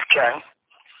 17:5 of John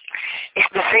is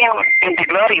the same in the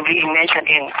glory being mentioned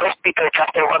in 1 Peter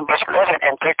chapter 1 verse 11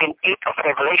 and 13:8 of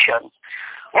Revelation,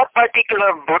 what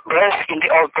particular verse in the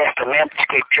Old Testament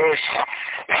scriptures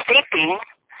stating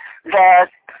that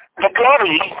the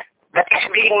glory that is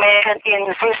being mentioned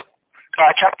in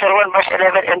chapter 1 verse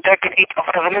 11 and 13:8 of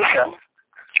Revelation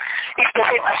is the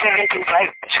same as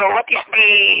 17:5. So what is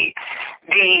the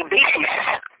basis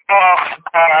of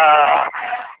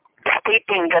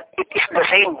stating that it is the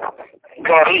same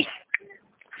glory?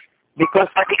 Because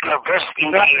Particular verse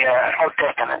in the Old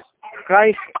Testament.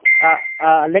 Christ,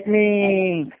 let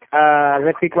me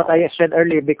repeat what I said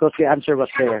earlier because the answer was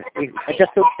there. I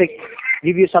just to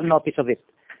give you some notice of it.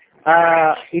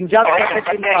 In John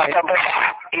 17:5,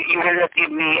 you will not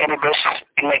give me any verse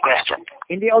in my question.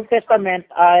 in the Old Testament,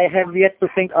 I have yet to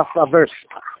think of a verse.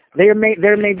 There may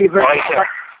be verses,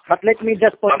 but let me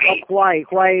just point out why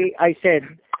I said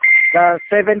the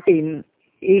 17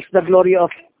 is the glory of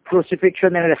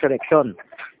crucifixion and resurrection,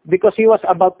 because he was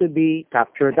about to be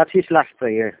captured. That's his last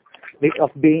prayer of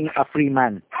being a free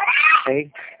man. Okay.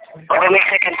 Okay, my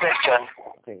second question.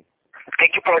 Okay.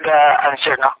 Thank you for the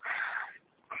answer. No.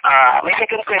 My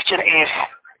second question is,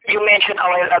 you mentioned a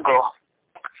while ago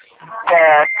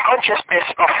the consciousness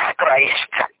of Christ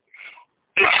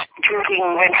is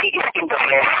during when he is in the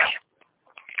flesh.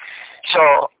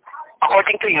 So,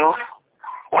 according to you,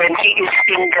 when he is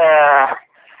being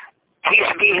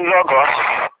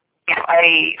logos, if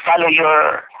I follow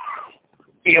your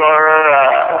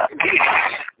belief,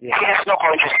 Yes. he has no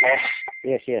consciousness.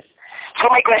 Yes. So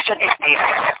my question is this: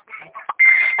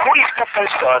 who is the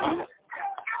person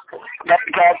that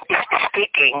God is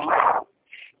speaking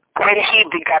when he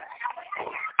begat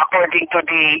according to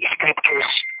the scriptures?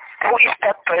 Who is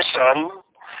that person?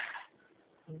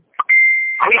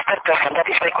 That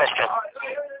is my question.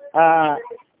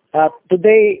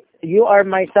 Today you are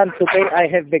my son. Today I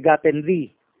have begotten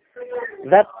thee.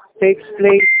 That takes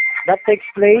place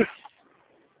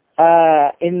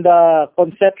in the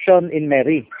conception in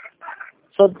Mary.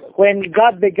 So when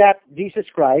God begat Jesus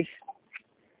Christ,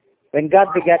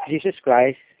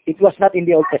 it was not in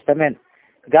the Old Testament.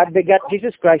 God begat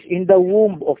Jesus Christ in the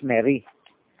womb of Mary.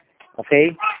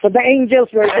 Okay? So the angels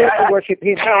were there to worship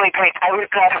him. So wait. I will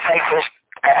clarify first.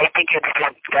 I think you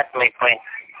got my point.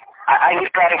 I will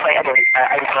clarify again.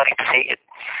 I'm sorry to say it.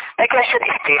 My question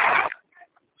is this.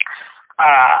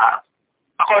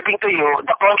 According to you,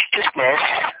 the consciousness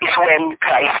is when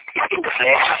Christ is in the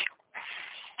flesh.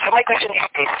 So my question is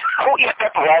this. Who is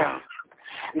that one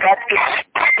that is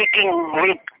speaking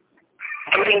with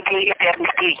during the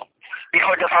eternity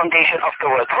before the foundation of the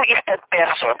world? Who is that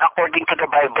person, according to the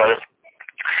Bible,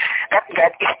 that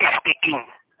God is speaking?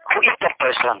 Who is that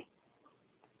person?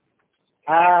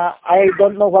 I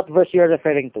don't know what verse you're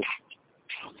referring to.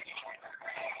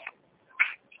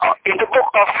 In the book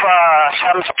of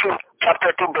Psalms 2,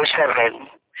 chapter 2, verse 7,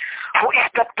 who is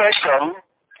that person?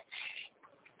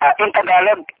 In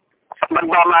Tagalog,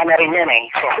 magmamana rin yan eh.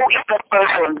 So who is that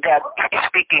person that is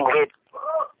speaking with?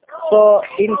 So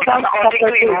in Psalm According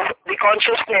chapter to you, 2, the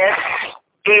consciousness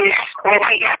is when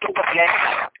he is in the flesh.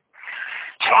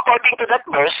 So according to that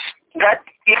verse, God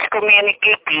is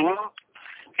communicating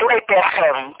to a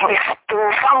person, to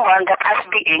someone that has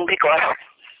being, because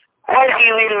while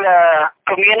he will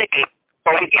communicate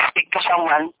or will speak to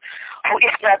someone who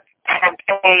is not have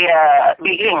a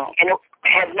being and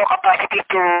have no capacity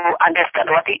to understand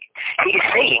what he is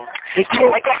saying. So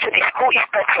my question is, who is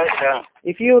that person?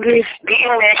 if you read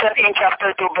Being mentioned in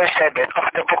chapter 2 verse 7 of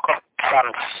the book of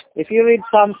Psalms. If you read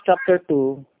Psalms chapter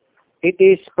 2, it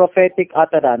is prophetic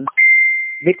utterance,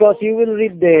 because you will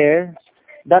read there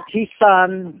that his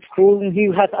son, whom he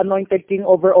has anointed king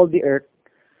over all the earth,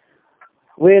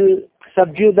 will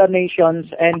subdue the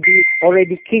nations and be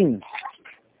already king.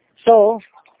 So,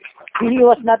 he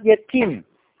was not yet king.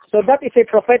 So that is a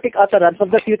prophetic utterance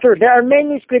of the future. There are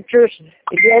many scriptures in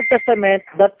the Old Testament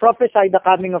that prophesy the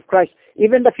coming of Christ,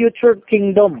 even the future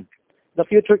kingdom.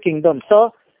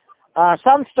 So,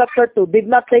 Psalms chapter 2 did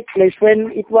not take place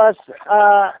when it was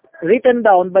written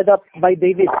down by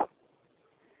David.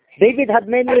 David had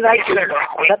many writings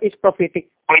that is prophetic.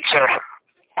 Wait, sir.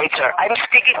 I'm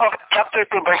speaking of chapter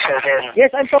 2, verse 7.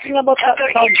 Yes, I'm talking about Chapter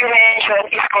 8 Psalms. you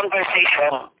mentioned is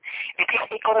conversation. It is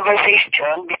a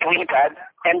conversation between God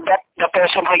and the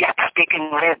person who is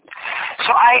speaking with.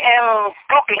 So I am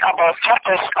talking about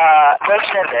verse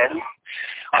 7.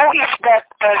 Who is that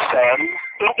person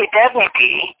in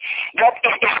eternity that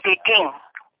is speaking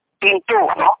into?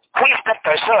 No? Who is that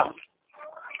person?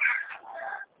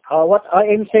 What I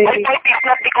am saying. My point is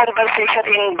not the conversation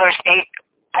in verse 8.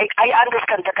 I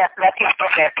understand that is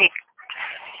prophetic.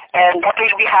 And that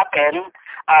will be happen.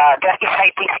 There is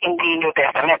sightings in the New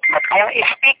Testament. But I am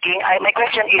speaking, my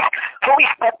question is, who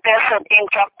is that person in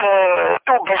chapter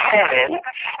 2, verse 7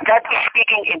 that is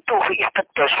speaking into? Who is that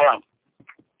person?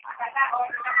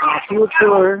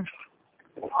 Future.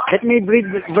 Let me read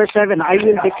verse 7. I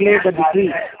will declare the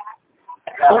decree.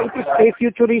 So it is a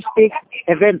futuristic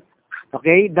event.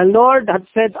 Okay? The Lord had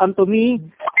said unto me,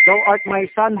 Thou art my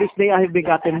son, this day I have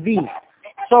begotten thee.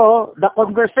 So, the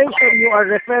conversation you are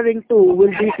referring to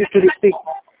will be futuristic.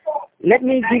 Let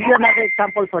me give you another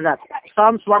example for that.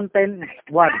 Psalms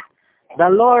 110:1. The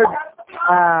Lord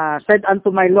said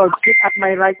unto my Lord, Sit at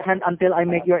my right hand until I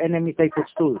make your enemies thy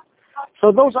footstool.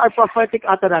 So those are prophetic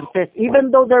utterances.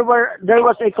 Even though there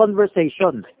was a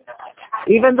conversation.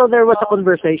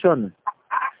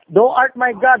 Thou art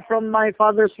my God from my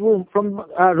father's womb.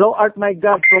 Thou art my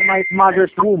God from my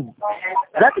mother's womb.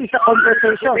 That is a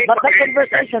conversation. But that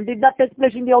conversation did not take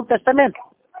place in the Old Testament.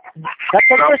 That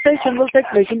conversation will take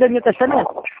place in the New Testament.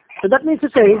 So that means to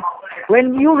say,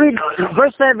 when you read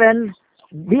verse 7,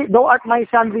 Thou art my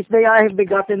son, this day I have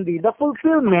begotten thee. The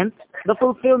fulfillment,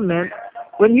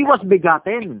 when he was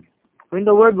begotten, when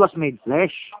the word was made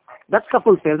flesh. That's the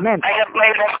fulfillment. I have my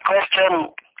last question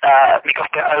because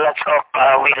there are lots of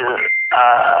will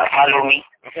follow me.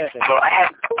 Okay. So I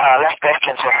have last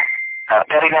question, sir.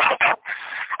 Very last.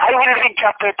 I will read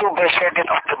chapter 2, verse 7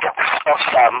 of the book of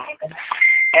Psalm,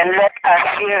 and let us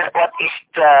hear what is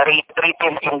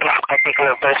written in this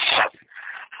particular verse.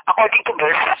 According to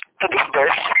this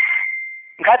verse,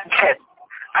 God said,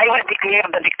 I will declare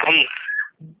the decree.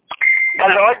 The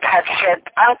Lord hath said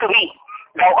unto me,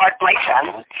 Thou art my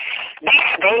son, this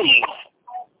day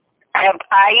have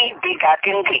I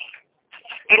begotten thee.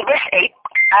 In verse 8,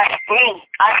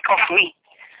 ask of me.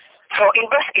 So in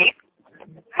verse 8,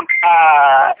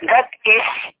 that is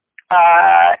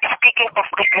speaking of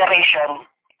declaration.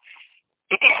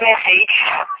 It is message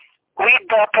with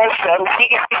the person he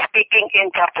is speaking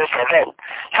in chapter 7.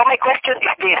 So my question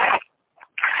is this.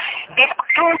 If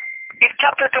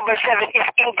chapter 2 verse 7 is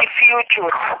in the future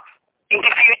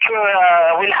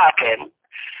will happen,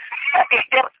 is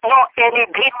there no any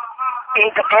date in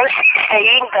the verse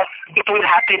saying that it will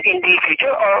happen in the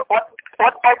future, or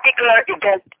what particular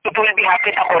event it will be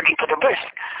happen according to the verse?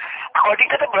 According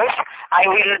to the verse, I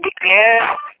will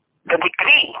declare the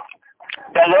decree.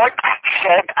 The Lord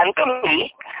said unto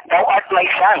me, Thou art my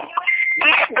son.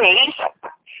 This day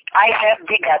I have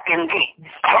begotten thee.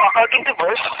 So according to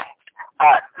verse,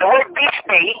 the word this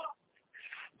day,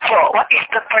 so what is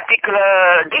the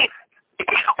particular date? It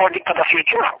is according to the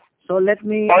future. So let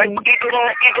me... Or it will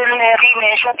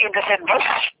mentioned in the said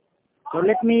verse. So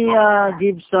let me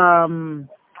give some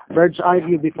bird's eye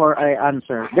view before I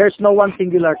answer. There's no one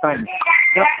singular time.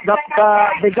 The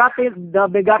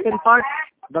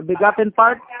begotten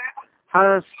part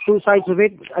has two sides of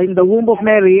it, in the womb of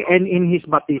Mary and in his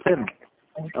baptism.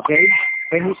 Okay?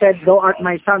 When he said, Thou art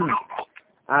my son,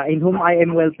 in whom I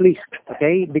am well pleased.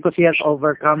 Okay? Because he has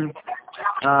overcome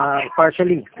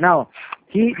partially. Now,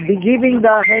 he be giving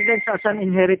the heavens as an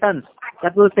inheritance.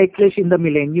 That will take place in the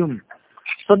millennium.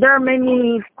 So there are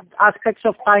many aspects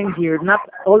of time here, not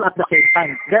all at the same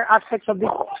time. There are aspects of this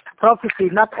prophecy,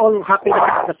 not all happening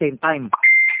at the same time.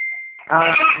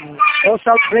 Thou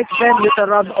shalt break them with a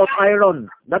rod of iron.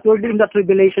 That will be in the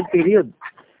tribulation period.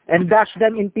 And dash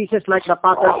them in pieces like the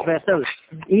potter's vessel.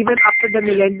 Even after the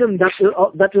millennium,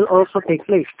 that will also take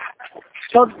place.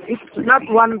 So it's not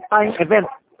one-time event.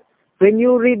 When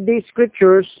you read these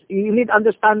scriptures, you need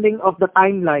understanding of the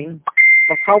timeline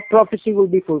of how prophecy will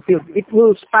be fulfilled. It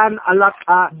will span a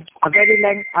very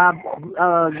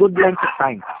good length of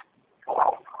time.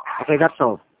 Okay, that's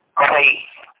all. Okay.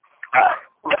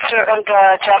 But sir, on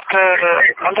the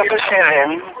verse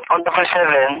 7,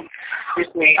 excuse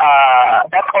me,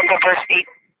 that on the verse 8,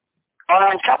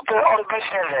 on verse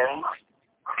 7,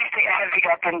 this day I have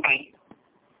begotten thee.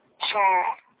 So,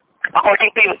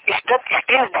 according to you, is that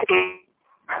still the day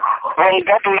when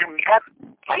that will begat?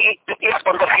 It is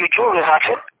on the future will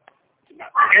happen?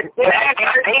 Can I ask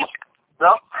this?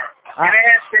 No? Can I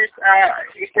ask this?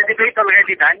 Is the debate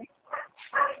already done?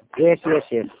 Yes.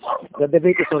 The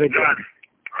debate is already done.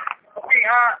 Okay,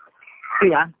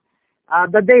 See,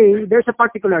 the day, there's a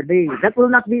particular day. That will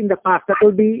not be in the past. That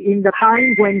will be in the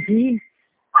time when he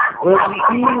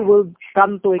will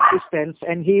come to existence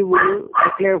and he will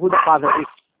declare who the Father is.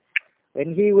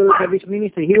 When he will have his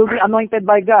ministry, he will be anointed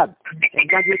by God. And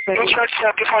God will say, In short,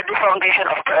 sir, before the foundation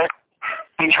of the earth.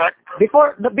 In short.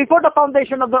 before the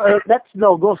foundation of the earth, that's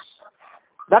Logos.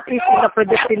 That is in the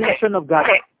predestination of God.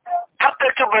 Okay.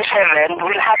 Chapter 2 verse 7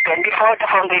 will happen before the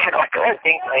foundation of the earth.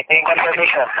 I think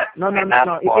confirmation. No.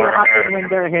 It will happen when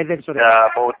there are heavens already. The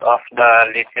both of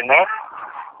the listeners.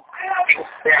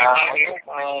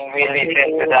 We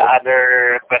listen to the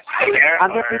other questionnaire.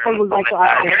 Other people would like to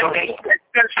ask questions.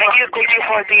 Thank you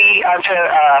for the answer,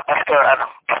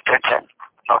 Pastor Chen.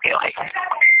 Okay.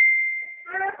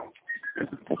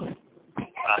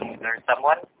 There's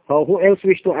someone? So who else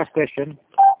wish to ask question?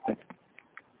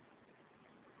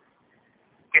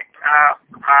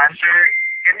 Answer.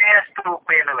 Can I ask to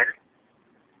Kuya Noel?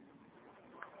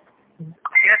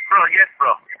 Yes,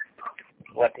 bro.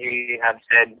 What he have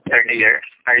said earlier.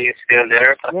 Are you still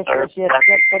there, Pastor? Yes.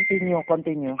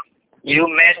 Continue. You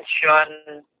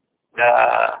mentioned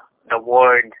the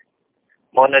word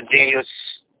monogeous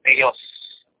theos.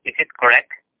 Is it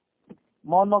correct?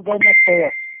 Monogenes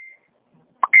theos.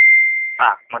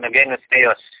 Monogeous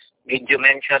theos. Did you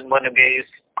mention monogeous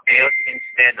theos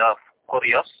instead of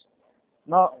kurios?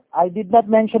 No, I did not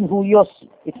mention huios.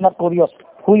 It's not kurios.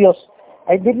 Huios.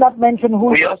 I did not mention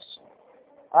huios.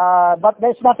 But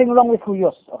there's nothing wrong with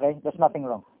huios. Okay, there's nothing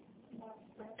wrong.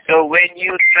 So when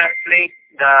you translate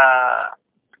the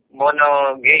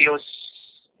monogeous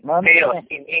theos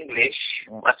in English,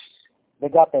 what's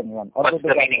begotten one? Or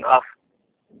the meaning of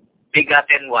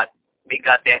begotten? What?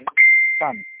 Begotten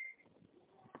son.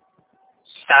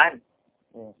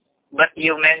 Yes. But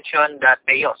you mentioned the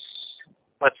theos.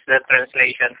 What's the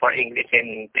translation for English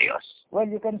in theos? Well,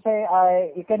 you can say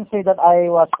that I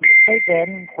was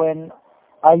mistaken when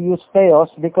I use theos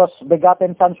because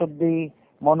begotten son should be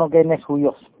monogenes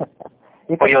huios.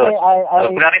 You can say so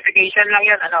clarification lang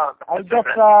yan, ano?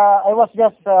 I was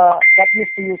just got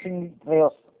used to using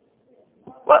theos.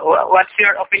 What's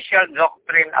your official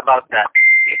doctrine about that?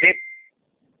 Is it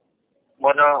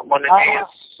monogenes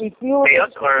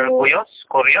theos or huios?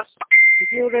 Kurios?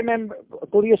 If you remember,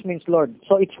 kurios means Lord.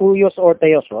 So it's huios or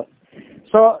theos, right?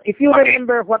 So if you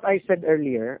remember what I said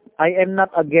earlier, I am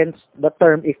not against the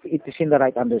term if it is in the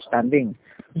right understanding.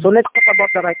 So let's talk about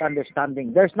the right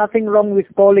understanding. There's nothing wrong with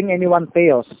calling anyone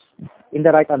theos in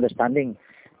the right understanding.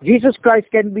 Jesus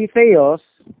Christ can be theos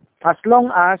as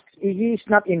long as he is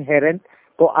not inherent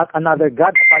to another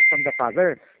God apart from the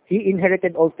Father. He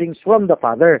inherited all things from the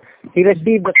Father. He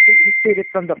received the Spirit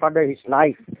from the Father, his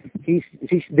life, his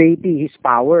deity, his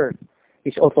power,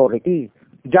 his authority.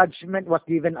 Judgment was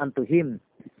given unto him.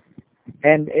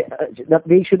 And that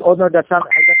they should honor the Son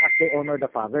even as they honor the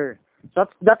Father. So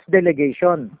that's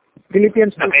delegation.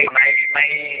 Philippians 2. Okay,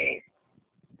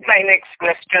 my next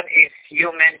question is,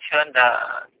 you mentioned,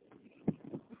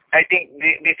 I think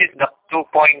this is the 2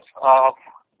 points of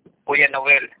Kuya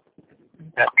Noel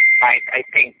that I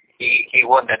think he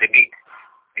won the debate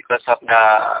because of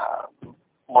the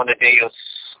monotheos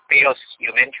theos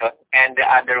you mentioned, and the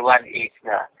other one is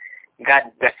the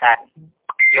God the Son.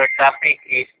 Your topic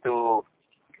is to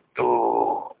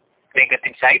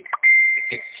negative side,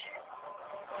 which is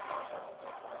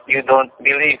you don't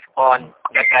believe on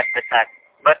the God the Son,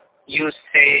 but you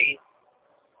say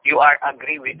you are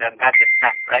agree with the God the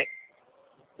Son, right?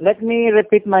 Let me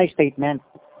repeat my statement.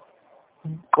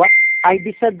 What I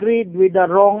disagreed with the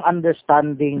wrong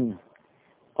understanding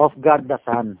of God the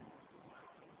Son.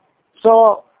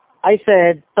 So I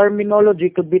said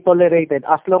terminology could be tolerated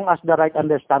as long as the right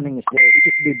understanding is there. It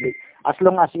is biblical. As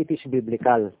long as it is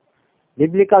biblical.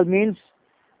 Biblical means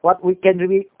what can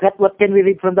we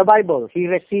read from the Bible? He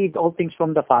received all things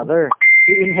from the Father.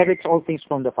 He inherits all things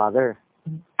from the Father.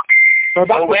 So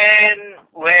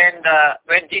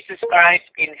when Jesus Christ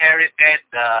inherited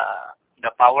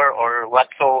the power or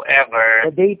whatsoever,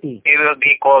 the deity, he will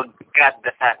be called God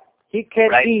the Son. He can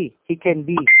right? be. He can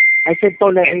be. I said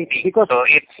tolerate because so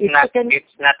it's not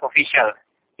official.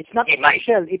 It's not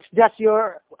official. It's just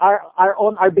our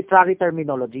own arbitrary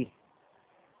terminology.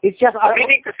 It's just our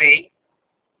meaning to say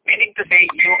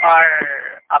you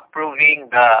are approving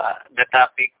the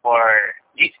topic for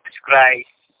Jesus Christ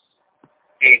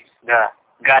is the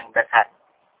God the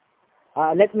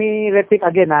Son. Let me repeat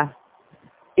again.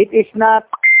 It is not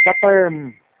the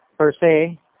term per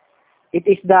se. It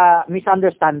is the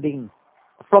misunderstanding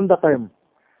from the term.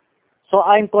 So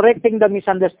I'm correcting the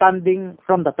misunderstanding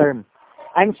from the term.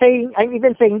 I'm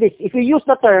even saying this. If you use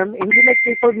the term and you make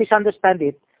people misunderstand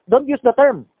it, don't use the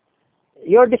term.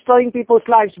 You're destroying people's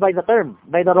lives by the term,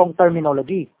 by the wrong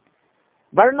terminology.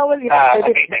 Brother Noel,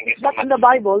 it's not in the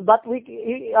Bible, but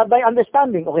by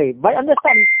understanding. Okay, by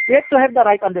understanding, we have to have the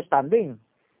right understanding.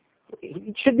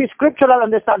 It should be scriptural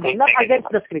understanding, not against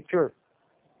the scripture.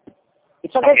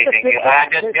 It's against the scripture.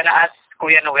 I'm just gonna ask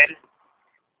Kuya Noel.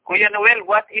 Kuya Noel,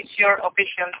 what is your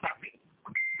official topic?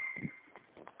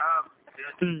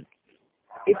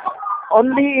 It's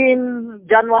only in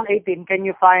John 1:18 can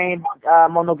you find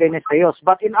monogenes theos,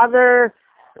 but in other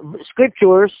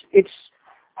scriptures it's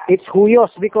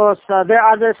huios, because there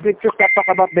are other scriptures that talk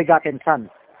about begotten son.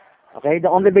 Okay, the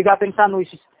only begotten son,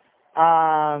 which is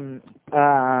John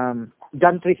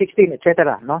 3:16,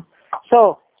 etc. No,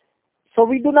 so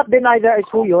we do not deny there is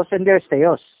huios and there's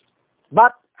theos,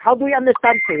 but how do we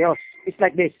understand theos? It's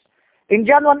like this. In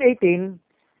John 1:18,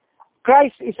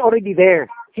 Christ is already there.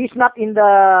 He's not in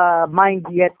the mind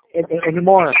yet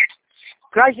anymore.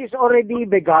 Christ is already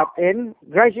begotten.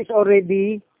 Christ is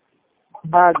already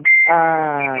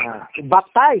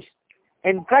baptized.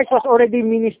 And Christ was already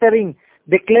ministering,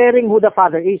 declaring who the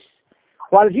Father is.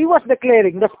 While he was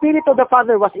declaring, the Spirit of the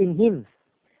Father was in him.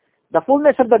 The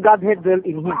fullness of the Godhead dwelt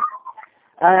in him.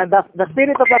 The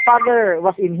Spirit of the Father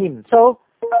was in him. So,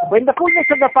 when the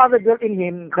fullness of the Father dwelt in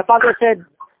him, the Father said,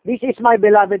 "This is my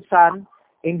beloved Son,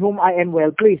 in whom I am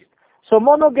well pleased." So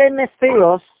monogenes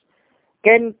theos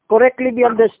can correctly be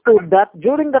understood that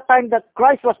during the time that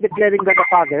Christ was declaring that the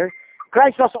Father,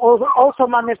 Christ was also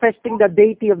manifesting the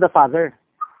deity of the Father.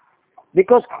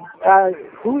 Because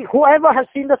whoever has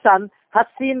seen the Son has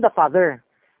seen the Father.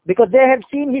 Because they have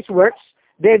seen his works,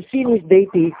 they have seen his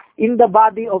deity in the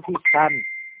body of his Son.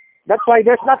 That's why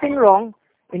there's nothing wrong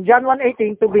in John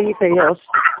 1:18 to be theos,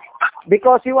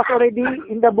 because he was already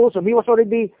in the bosom. He was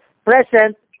already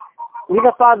present with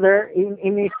the Father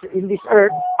in this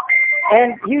earth,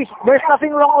 and there's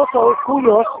nothing wrong also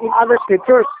huios in other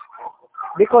scriptures,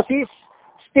 because he's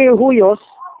still huios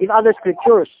in other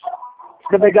scriptures,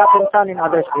 the begotten Son in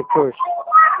other scriptures.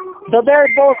 So they're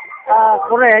both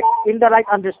correct in the right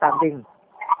understanding.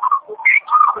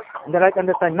 In the right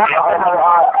understanding. Not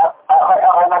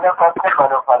another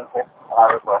question.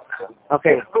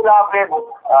 Okay. It's beloved,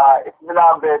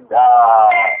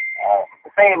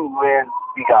 same with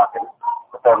begotten,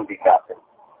 the term begotten.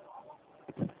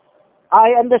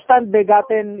 I understand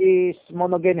begotten is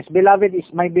monogenes. Beloved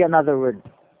is might be another word.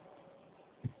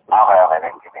 Okay,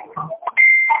 thank you.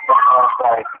 Just for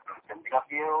clarification, because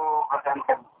you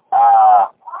presented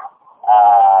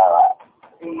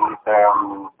the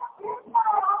term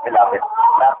beloved,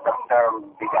 not the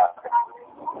term begotten.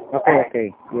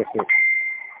 Okay. Yes.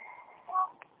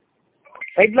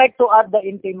 I'd like to add the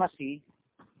intimacy.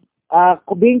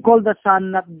 Being called the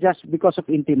Son, not just because of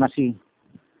intimacy.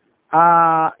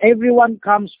 Everyone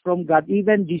comes from God,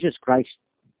 even Jesus Christ.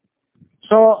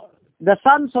 So, the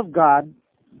sons of God,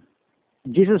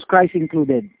 Jesus Christ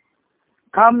included,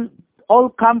 all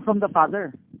come from the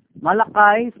Father.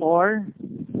 Malachi 4,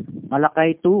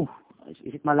 Malachi 2.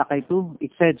 Is it Malachi 2?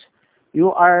 It says,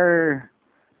 "You are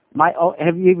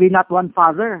have you been not one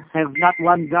Father? Have not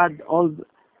one God all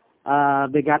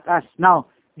begat us?" Now,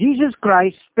 Jesus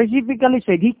Christ specifically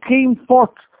said he came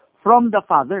forth from the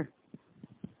Father.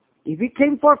 If he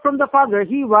came forth from the Father,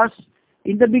 he was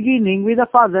in the beginning with the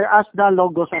Father as the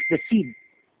Logos, as the seed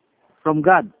from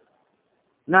God.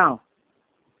 Now,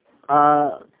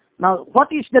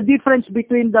 what is the difference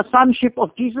between the sonship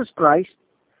of Jesus Christ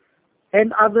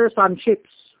and other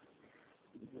sonships?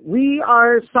 We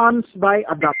are sons by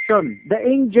adoption. The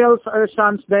angels are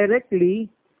sons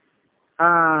directly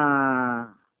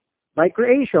by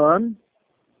creation,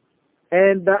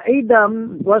 and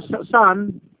Adam was a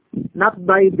son not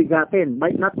by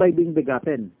being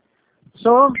begotten.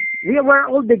 So we were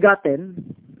all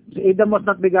begotten. Adam was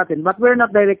not begotten, but we're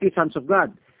not directly sons of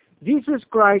God. Jesus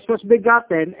Christ was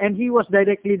begotten, and he was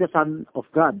directly the Son of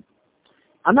God.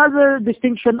 Another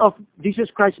distinction of Jesus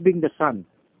Christ being the Son: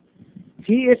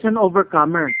 he is an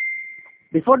overcomer.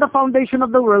 Before the foundation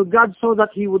of the world, God saw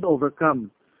that he would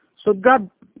overcome. So God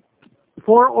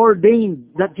foreordained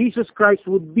that Jesus Christ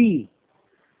would be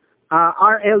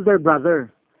our elder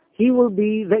brother. He will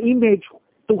be the image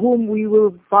to whom we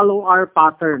will follow our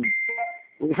pattern.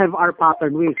 We have our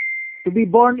pattern with. To be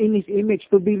born in his image,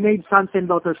 to be made sons and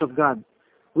daughters of God.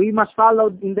 We must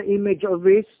follow in the image of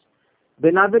his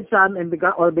beloved Son and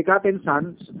begotten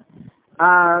sons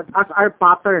as our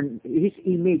pattern, his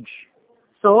image.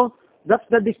 So, that's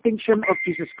the distinction of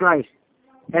Jesus Christ.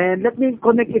 And let me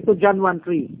connect it to John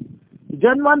 1:3.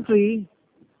 John 1:3,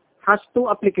 has two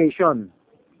applications.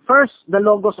 First, the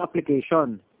Logos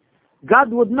application.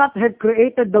 God would not have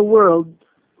created the world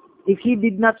if he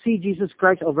did not see Jesus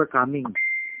Christ overcoming.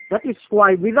 That is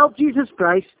why without Jesus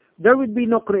Christ, there would be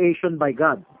no creation by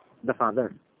God, the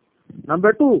Father.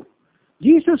 Number two,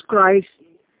 Jesus Christ,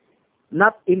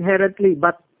 not inherently,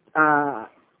 but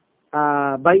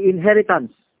by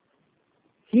inheritance,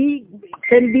 he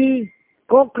can be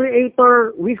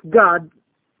co-creator with God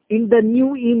in the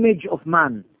new image of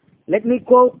man. Let me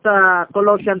quote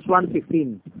Colossians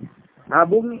 1:15.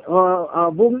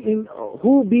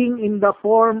 Who being in the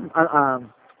form,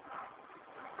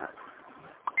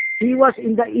 he was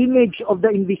in the image of the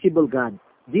invisible God.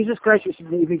 Jesus Christ is in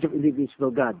the image of the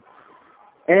invisible God.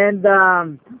 And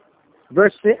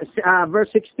verse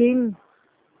 16,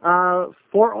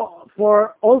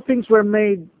 for all things were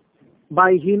made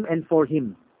by him and for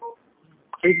him.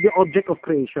 Is the object of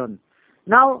creation.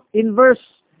 Now, in verse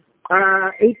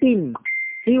 18,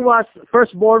 he was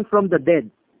firstborn from the dead.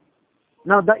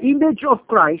 Now, the image of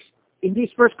Christ in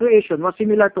this first creation was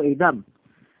similar to Adam.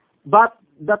 But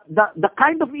the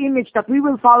kind of image that we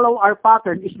will follow our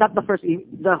pattern is not the first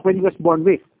when he was born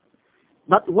with,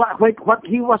 but what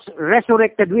he was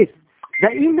resurrected with.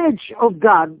 The image of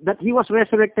God that he was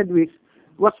resurrected with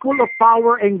was full of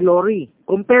power and glory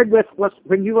compared with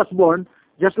when he was born,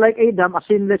 just like Adam, a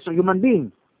sinless human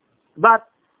being. But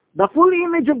the full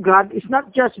image of God is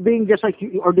not just being just an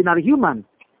ordinary human,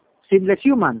 sinless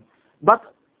human,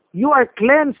 but you are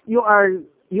cleansed, you are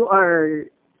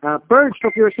purged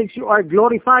of your sins, you are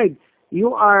glorified,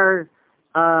 you are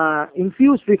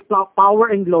infused with power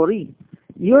and glory.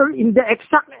 You're in the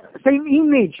exact same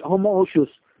image, homoousios,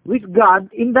 with God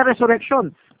in the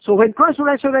resurrection. So when Christ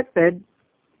resurrected,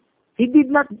 he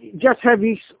did not just have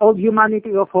his old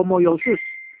humanity of homoousios.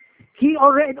 He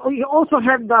also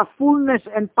had the fullness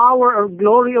and power or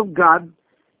glory of God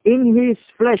in his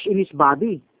flesh, in his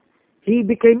body. He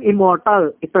became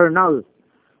immortal, eternal.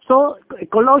 So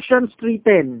Colossians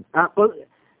 3:10,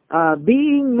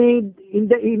 being made in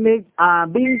the image,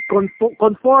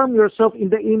 conform yourself in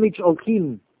the image of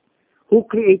him who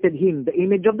created him, the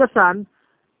image of the Son.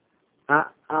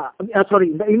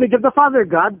 The image of the Father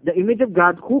God, the image of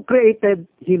God who created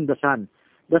him, the Son.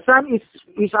 The Son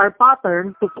is our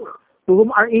pattern to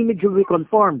whom our image will be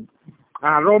conformed.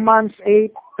 Romans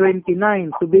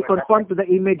 8:29, to be conformed to the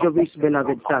image of his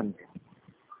beloved Son.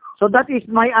 So that is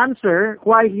my answer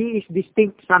why he is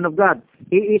distinct Son of God.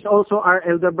 He is also our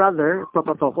elder brother,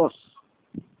 Prototokos.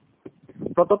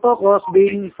 Prototokos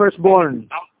being firstborn.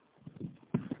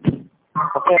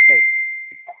 Okay.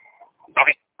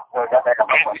 Okay. So that I have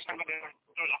a Yes, question.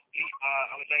 Mr.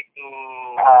 I would like to...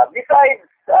 Besides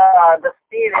the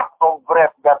spirit of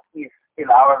breath that is in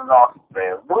our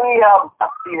nostrils, do we have a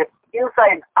spirit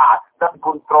inside us that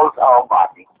controls our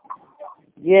body?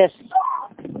 Yes.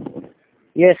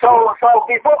 Yes. So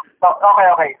before,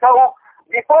 okay. So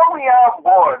before we are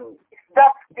born,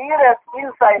 that spirit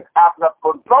inside us that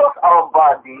controls our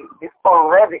body is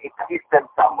already existed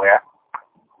somewhere.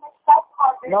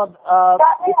 Now,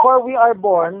 before we are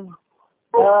born,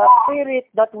 the spirit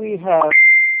that we have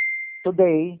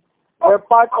today were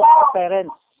part of our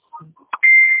parents.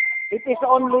 It is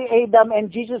only Adam and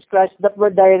Jesus Christ that were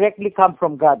directly come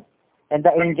from God, and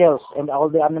the angels and all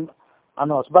the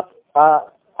animals. But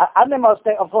animals,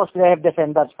 of course, they have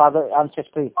descendants, father,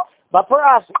 ancestry. But for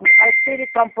us, our spirit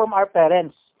come from our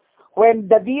parents. When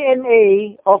the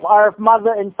DNA of our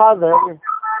mother and father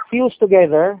fused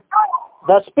together,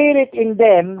 the spirit in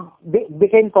them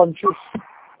became conscious.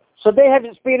 So they have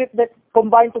a spirit that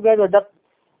combined together, that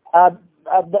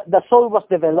the soul was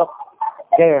developed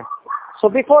there. So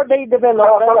before they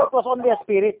developed, it was only a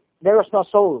spirit. There was no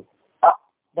soul.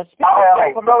 The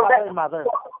spirit from the father and mother.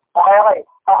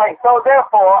 Okay. So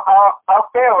therefore, our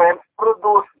parents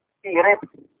produce spirit.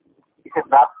 Is it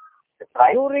not? Is it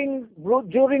right?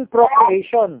 During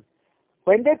procreation,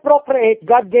 when they procreate,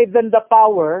 God gave them the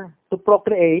power to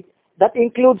procreate. That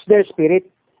includes their spirit,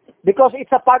 because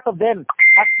it's a part of them.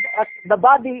 As the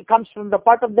body comes from the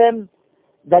part of them,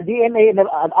 the DNA and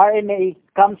RNA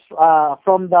comes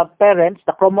from the parents,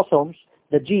 the chromosomes,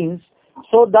 the genes.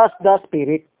 So does the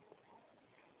spirit.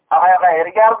 Okay.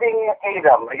 Regarding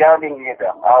Adam, we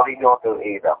go to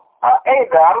Adam.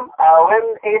 Adam, when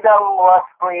Adam was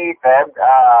created,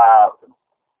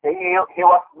 he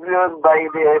was viewed by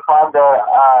the Father,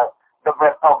 the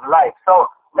breath of life. So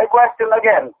my question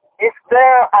again, is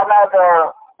there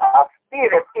another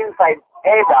spirit inside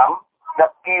Adam that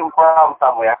came from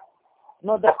somewhere?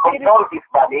 No, that controls his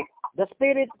body? The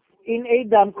spirit in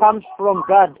Adam comes from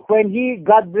God. When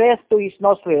God breathed to his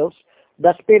nostrils,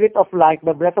 the spirit of life,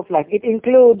 the breath of life, it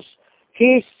includes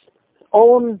his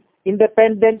own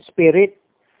independent spirit.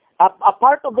 A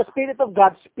part of the Spirit of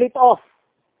God split off.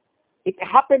 It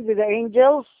happened with the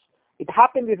angels. It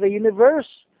happened with the universe.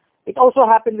 It also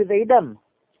happened with Adam.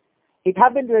 It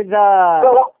happened with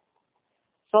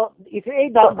So if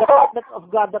Adam, the part of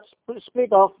God that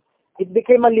split off, it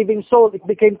became a living soul. It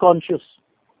became conscious.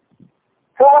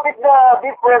 So what is the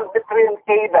difference between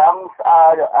Adam's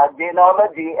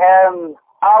genealogy and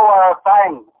our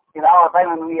time? In our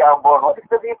time when we are born, what is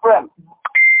the difference?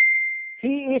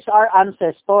 He is our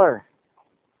ancestor.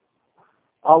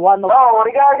 No,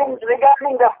 regarding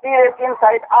the spirit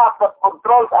inside us that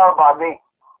controls our body.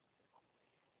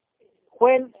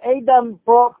 When Adam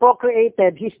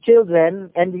procreated his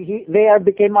children and they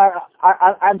became our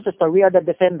ancestor, we are the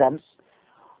descendants,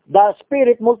 the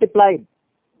spirit multiplied.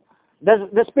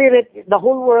 The spirit, the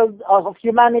whole world of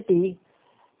humanity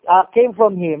came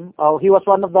from him. He was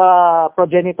one of the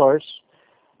progenitors.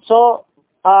 So,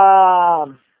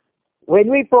 when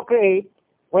we procreate,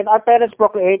 when our parents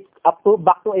procreate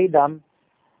back to Adam,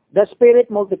 the spirit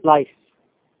multiplies.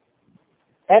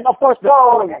 And of course, the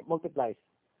soul multiplies.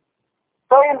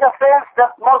 So in the sense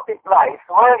that multiplies,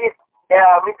 where it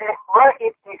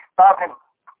is started.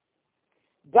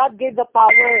 God gave the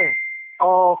power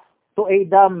to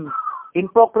Adam in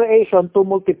procreation to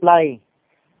multiply,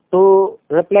 to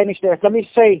replenish the earth. Let me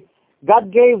say,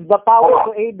 God gave the power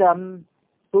to Adam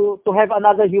to have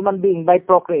another human being by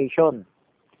procreation.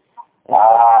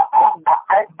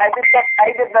 I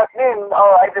did not mean,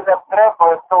 or I did not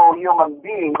refer to human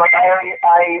being, but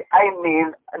I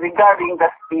mean regarding the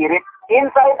spirit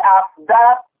inside us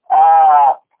that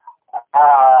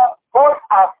force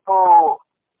us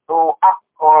to act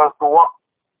or to walk,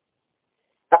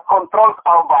 that controls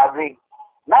our body,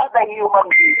 not the human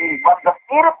being, but the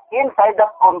spirit inside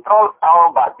that controls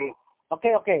our body.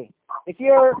 Okay. If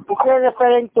you're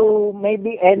referring to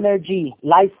maybe energy,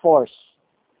 life force.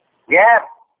 Yes.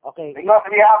 Okay. Because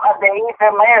we have a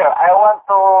deism here. I want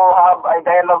to have a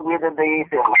dialogue with the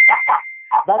deism.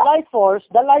 The life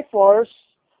force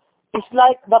is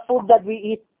like the food that we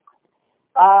eat.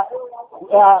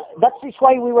 That is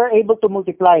why we were able to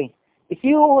multiply. If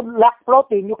you lack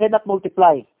protein, you cannot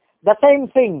multiply. The same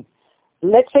thing.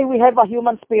 Let's say we have a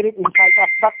human spirit inside us,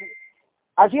 but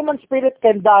our human spirit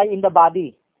can die in the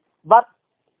body. But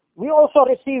we also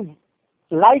receive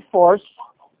life force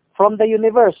from the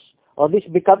universe. Or this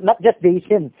becomes not just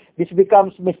deism. This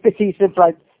becomes mysticism,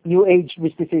 right? New Age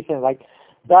mysticism, right?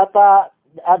 That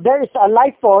there is a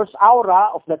life force, aura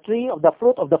of the tree, of the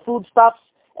fruit, of the foodstuffs,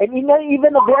 and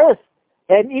even of the earth,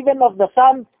 and even of the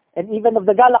sun, and even of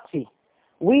the galaxy.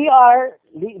 We are.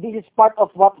 This is part of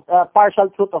what partial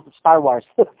truth of Star Wars.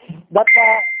 That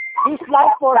this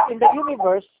life force in the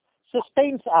universe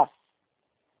sustains us.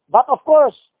 But of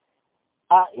course,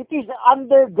 it is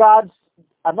under God's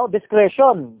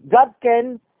discretion. God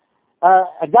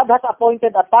has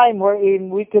appointed a time wherein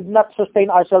we could not sustain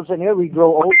ourselves in here. We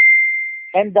grow old,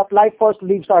 and that life force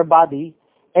leaves our body,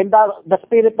 and the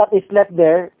spirit that is left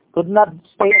there could not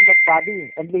stay in that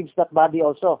body and leaves that body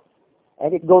also,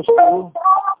 and it goes to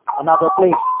another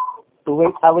place to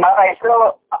wait away. Okay,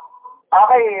 so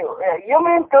you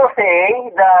mean to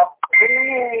say that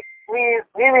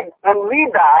when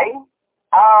we die,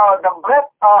 the breath,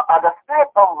 the spirit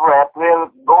of breath will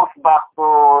goes back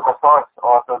to the source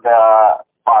or to the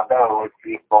Father, which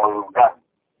we call God,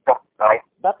 right?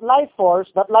 That life force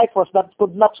that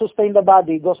could not sustain the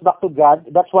body goes back to God.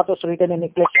 That's what was written in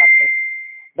Ecclesiastes.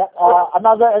 That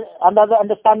another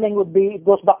understanding would be it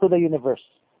goes back to the universe,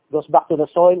 goes back to the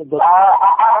soil. It goes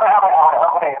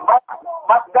Okay.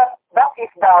 But that is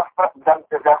the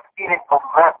spirit of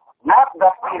breath, not the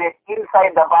spirit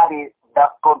inside the body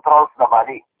that controls the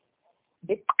body.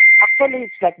 Actually,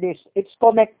 it's like this. It's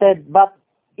connected, but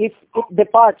if it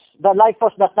departs, the life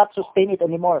force does not sustain it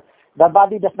anymore. The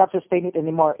body does not sustain it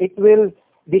anymore. It will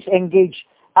disengage.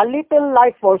 A little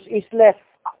life force is left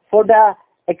for the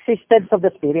existence of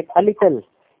the spirit. A little.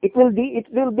 It will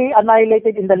be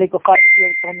annihilated in the lake of fire. It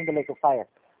will thrown in the lake of fire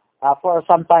for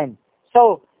some time.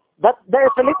 So that there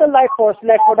is a little life force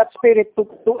left for that spirit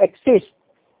to exist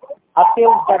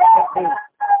until judgment day.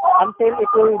 Until it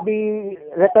will be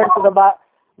returned to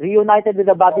reunited with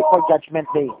the body for judgment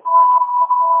day.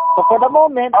 So for the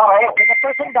moment, when a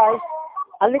person dies,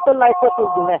 a little life force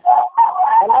will be left.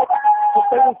 A life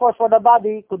sustaining force for the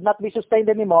body could not be sustained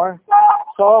anymore.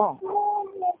 So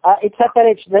it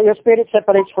separates, your spirit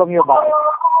separates from your body.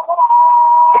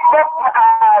 Except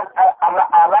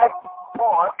a life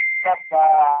force that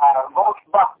goes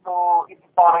back to its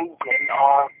origin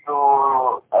or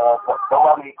to the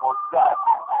one we call God.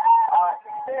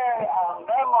 Is there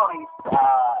memories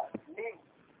live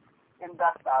in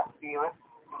that spirit,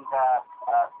 in the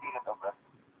spirit of God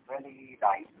when he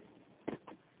dies?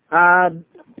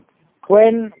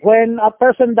 When a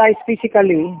person dies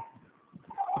physically,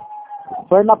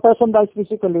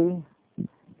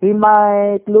 he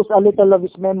might lose a little of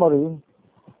his memory,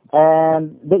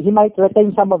 and he might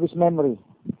retain some of his memory,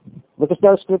 because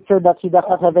there's scripture that he does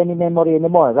not have any memory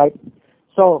anymore, right?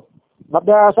 So, but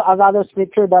there are another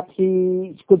scripture that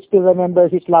he could still remember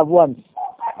his loved ones.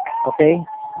 Okay,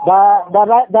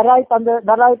 the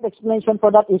right explanation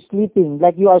for that is sleeping,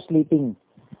 like you are sleeping.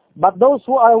 But those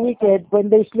who are wicked, when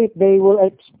they sleep, they will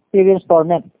experience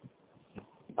torment.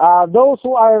 Those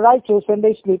who are righteous, when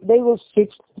they sleep, they will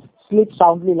sleep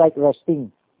soundly, like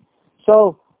resting.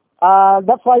 So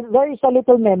that's why there is a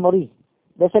little memory.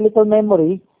 There's a little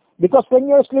memory, because when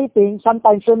you're sleeping,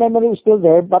 sometimes your memory is still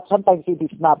there, but sometimes it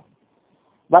is not.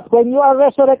 But when you are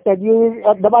resurrected,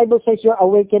 the Bible says you're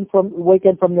awakened from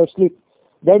your sleep.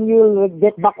 Then you'll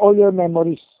get back all your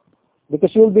memories,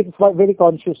 because you'll be very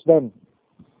conscious then.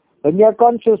 When you're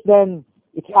conscious, then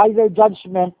it's either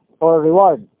judgment or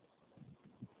reward.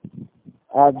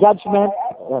 Judgment.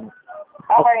 Okay,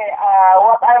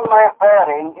 what I'm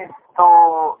referring is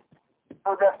to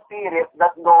the spirit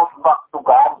that goes back to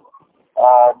God.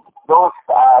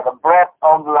 The breath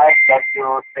of life that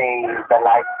you say, the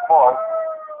life force,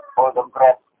 or the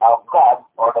breath of God,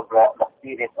 or the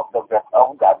spirit of the breath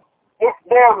of God. Is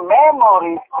there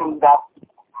memories in that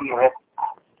spirit?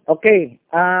 Okay.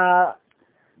 I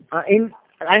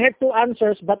had two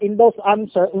answers, but in those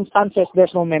instances,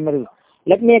 there's no memory.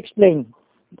 Let me explain.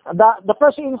 The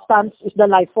first instance is the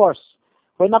life force.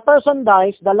 When a person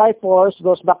dies, the life force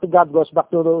goes back to God, goes back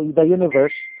to the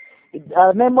universe.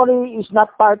 Memory is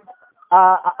not part.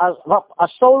 A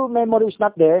soul memory is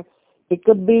not there. It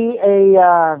could be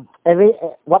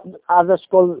what others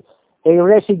call a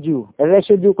residue. A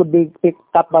residue could be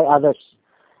picked up by others.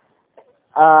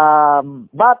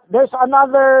 But there's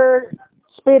another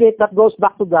spirit that goes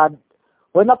back to God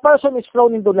when a person is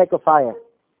thrown into the lake of fire.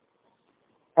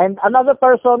 And another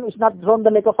person is not thrown in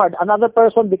the lake of fire. Another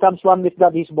person becomes one with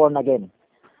God. He's born again.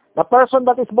 The person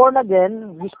that is born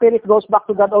again, his spirit goes back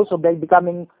to God also by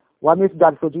becoming one with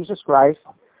God through Jesus Christ.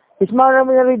 His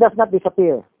memory does not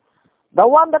disappear. The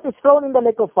one that is thrown in the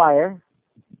lake of fire,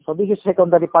 so this is the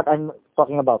secondary part I'm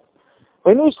talking about.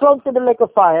 When he is thrown to the lake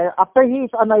of fire, after he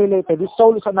is annihilated, his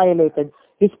soul is annihilated,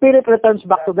 his spirit returns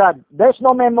back to God. There's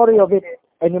no memory of it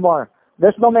anymore.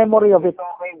 There's no memory of it.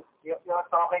 You're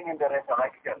talking in the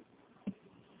resurrection.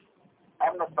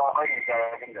 I'm not talking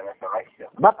regarding the resurrection.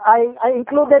 But I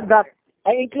included that.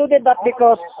 I included that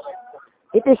because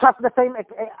it has the same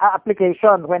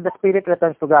application when the spirit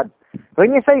returns to God.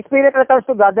 When you say spirit returns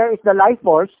to God, there is the life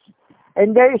force,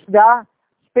 and there is the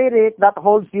spirit that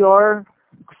holds your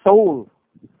soul.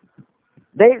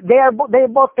 They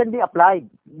both can be applied.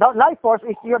 The life force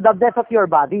is the death of your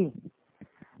body,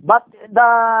 but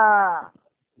the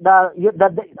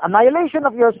annihilation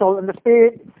of your soul and the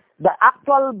spirit, the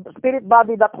actual spirit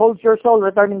body that holds your soul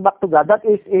returning back to God, that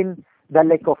is in the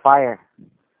lake of fire.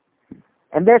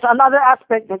 And there's another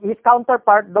aspect that his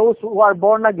counterpart, those who are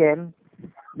born again,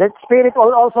 that spirit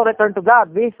will also return to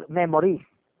God with memory.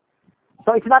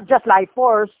 So it's not just life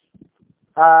force.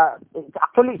 It's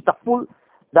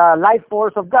the life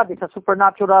force of God. It's a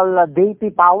supernatural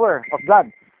deity power of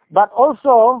God. But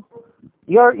also,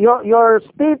 your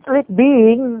spirit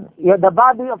being, the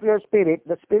body of your spirit,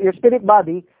 your spirit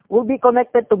body, will be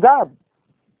connected to God.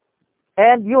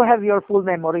 And you have your full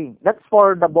memory. That's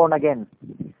for the born again.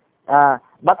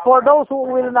 But for those who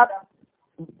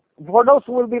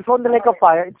will be thrown in the lake of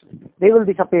fire, they will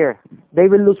disappear. They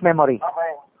will lose memory.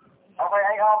 Okay,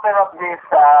 I open up this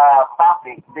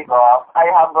topic because I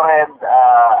have read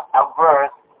a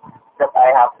verse that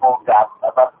I have forgot,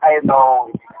 but I know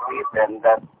it's written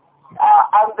that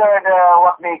under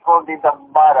what they call the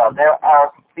Dambara, there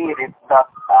are spirits that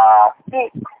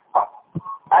speak,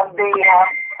 and they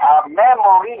have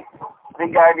memories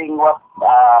regarding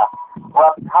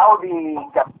how they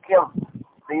got killed.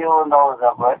 Do you know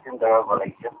the verse in the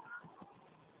Revelation?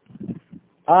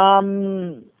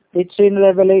 It's in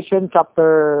Revelation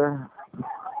chapter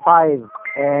 5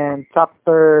 and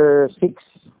chapter 6.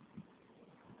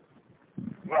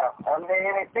 Yeah, and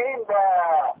they retain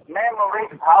the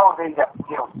memories how they got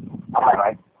killed. Am I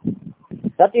right?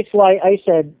 That is why I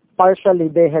said partially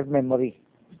they have memory.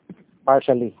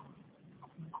 Partially.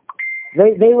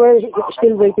 They were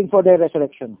still waiting for their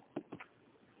resurrection.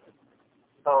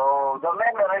 So the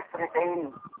memories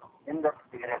retained in the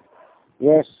spirit.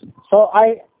 Yes. So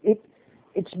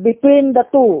it's between the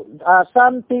two.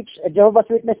 Some teach, Jehovah's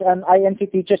Witness and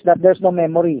INC teaches that there's no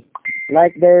memory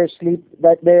like they're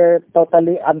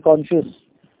totally unconscious.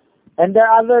 And there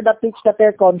are other that teach that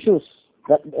they're conscious.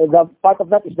 That the part of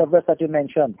that is the verse that you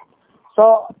mentioned.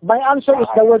 So my answer is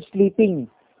the word sleeping.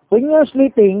 When you're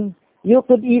sleeping, you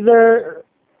could either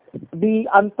be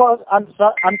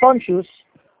unconscious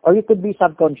or you could be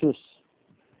subconscious.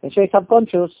 And say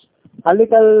subconscious, a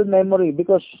little memory,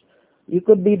 because you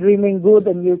could be dreaming good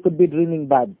and you could be dreaming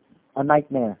bad, a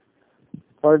nightmare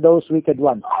for those wicked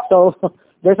ones. So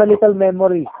there's a little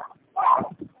memory.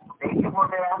 Thank you for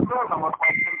the answer. No more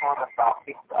question for the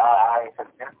topic. I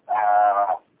suggest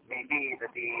maybe the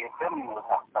DSM will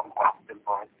have some question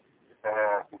for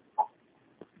the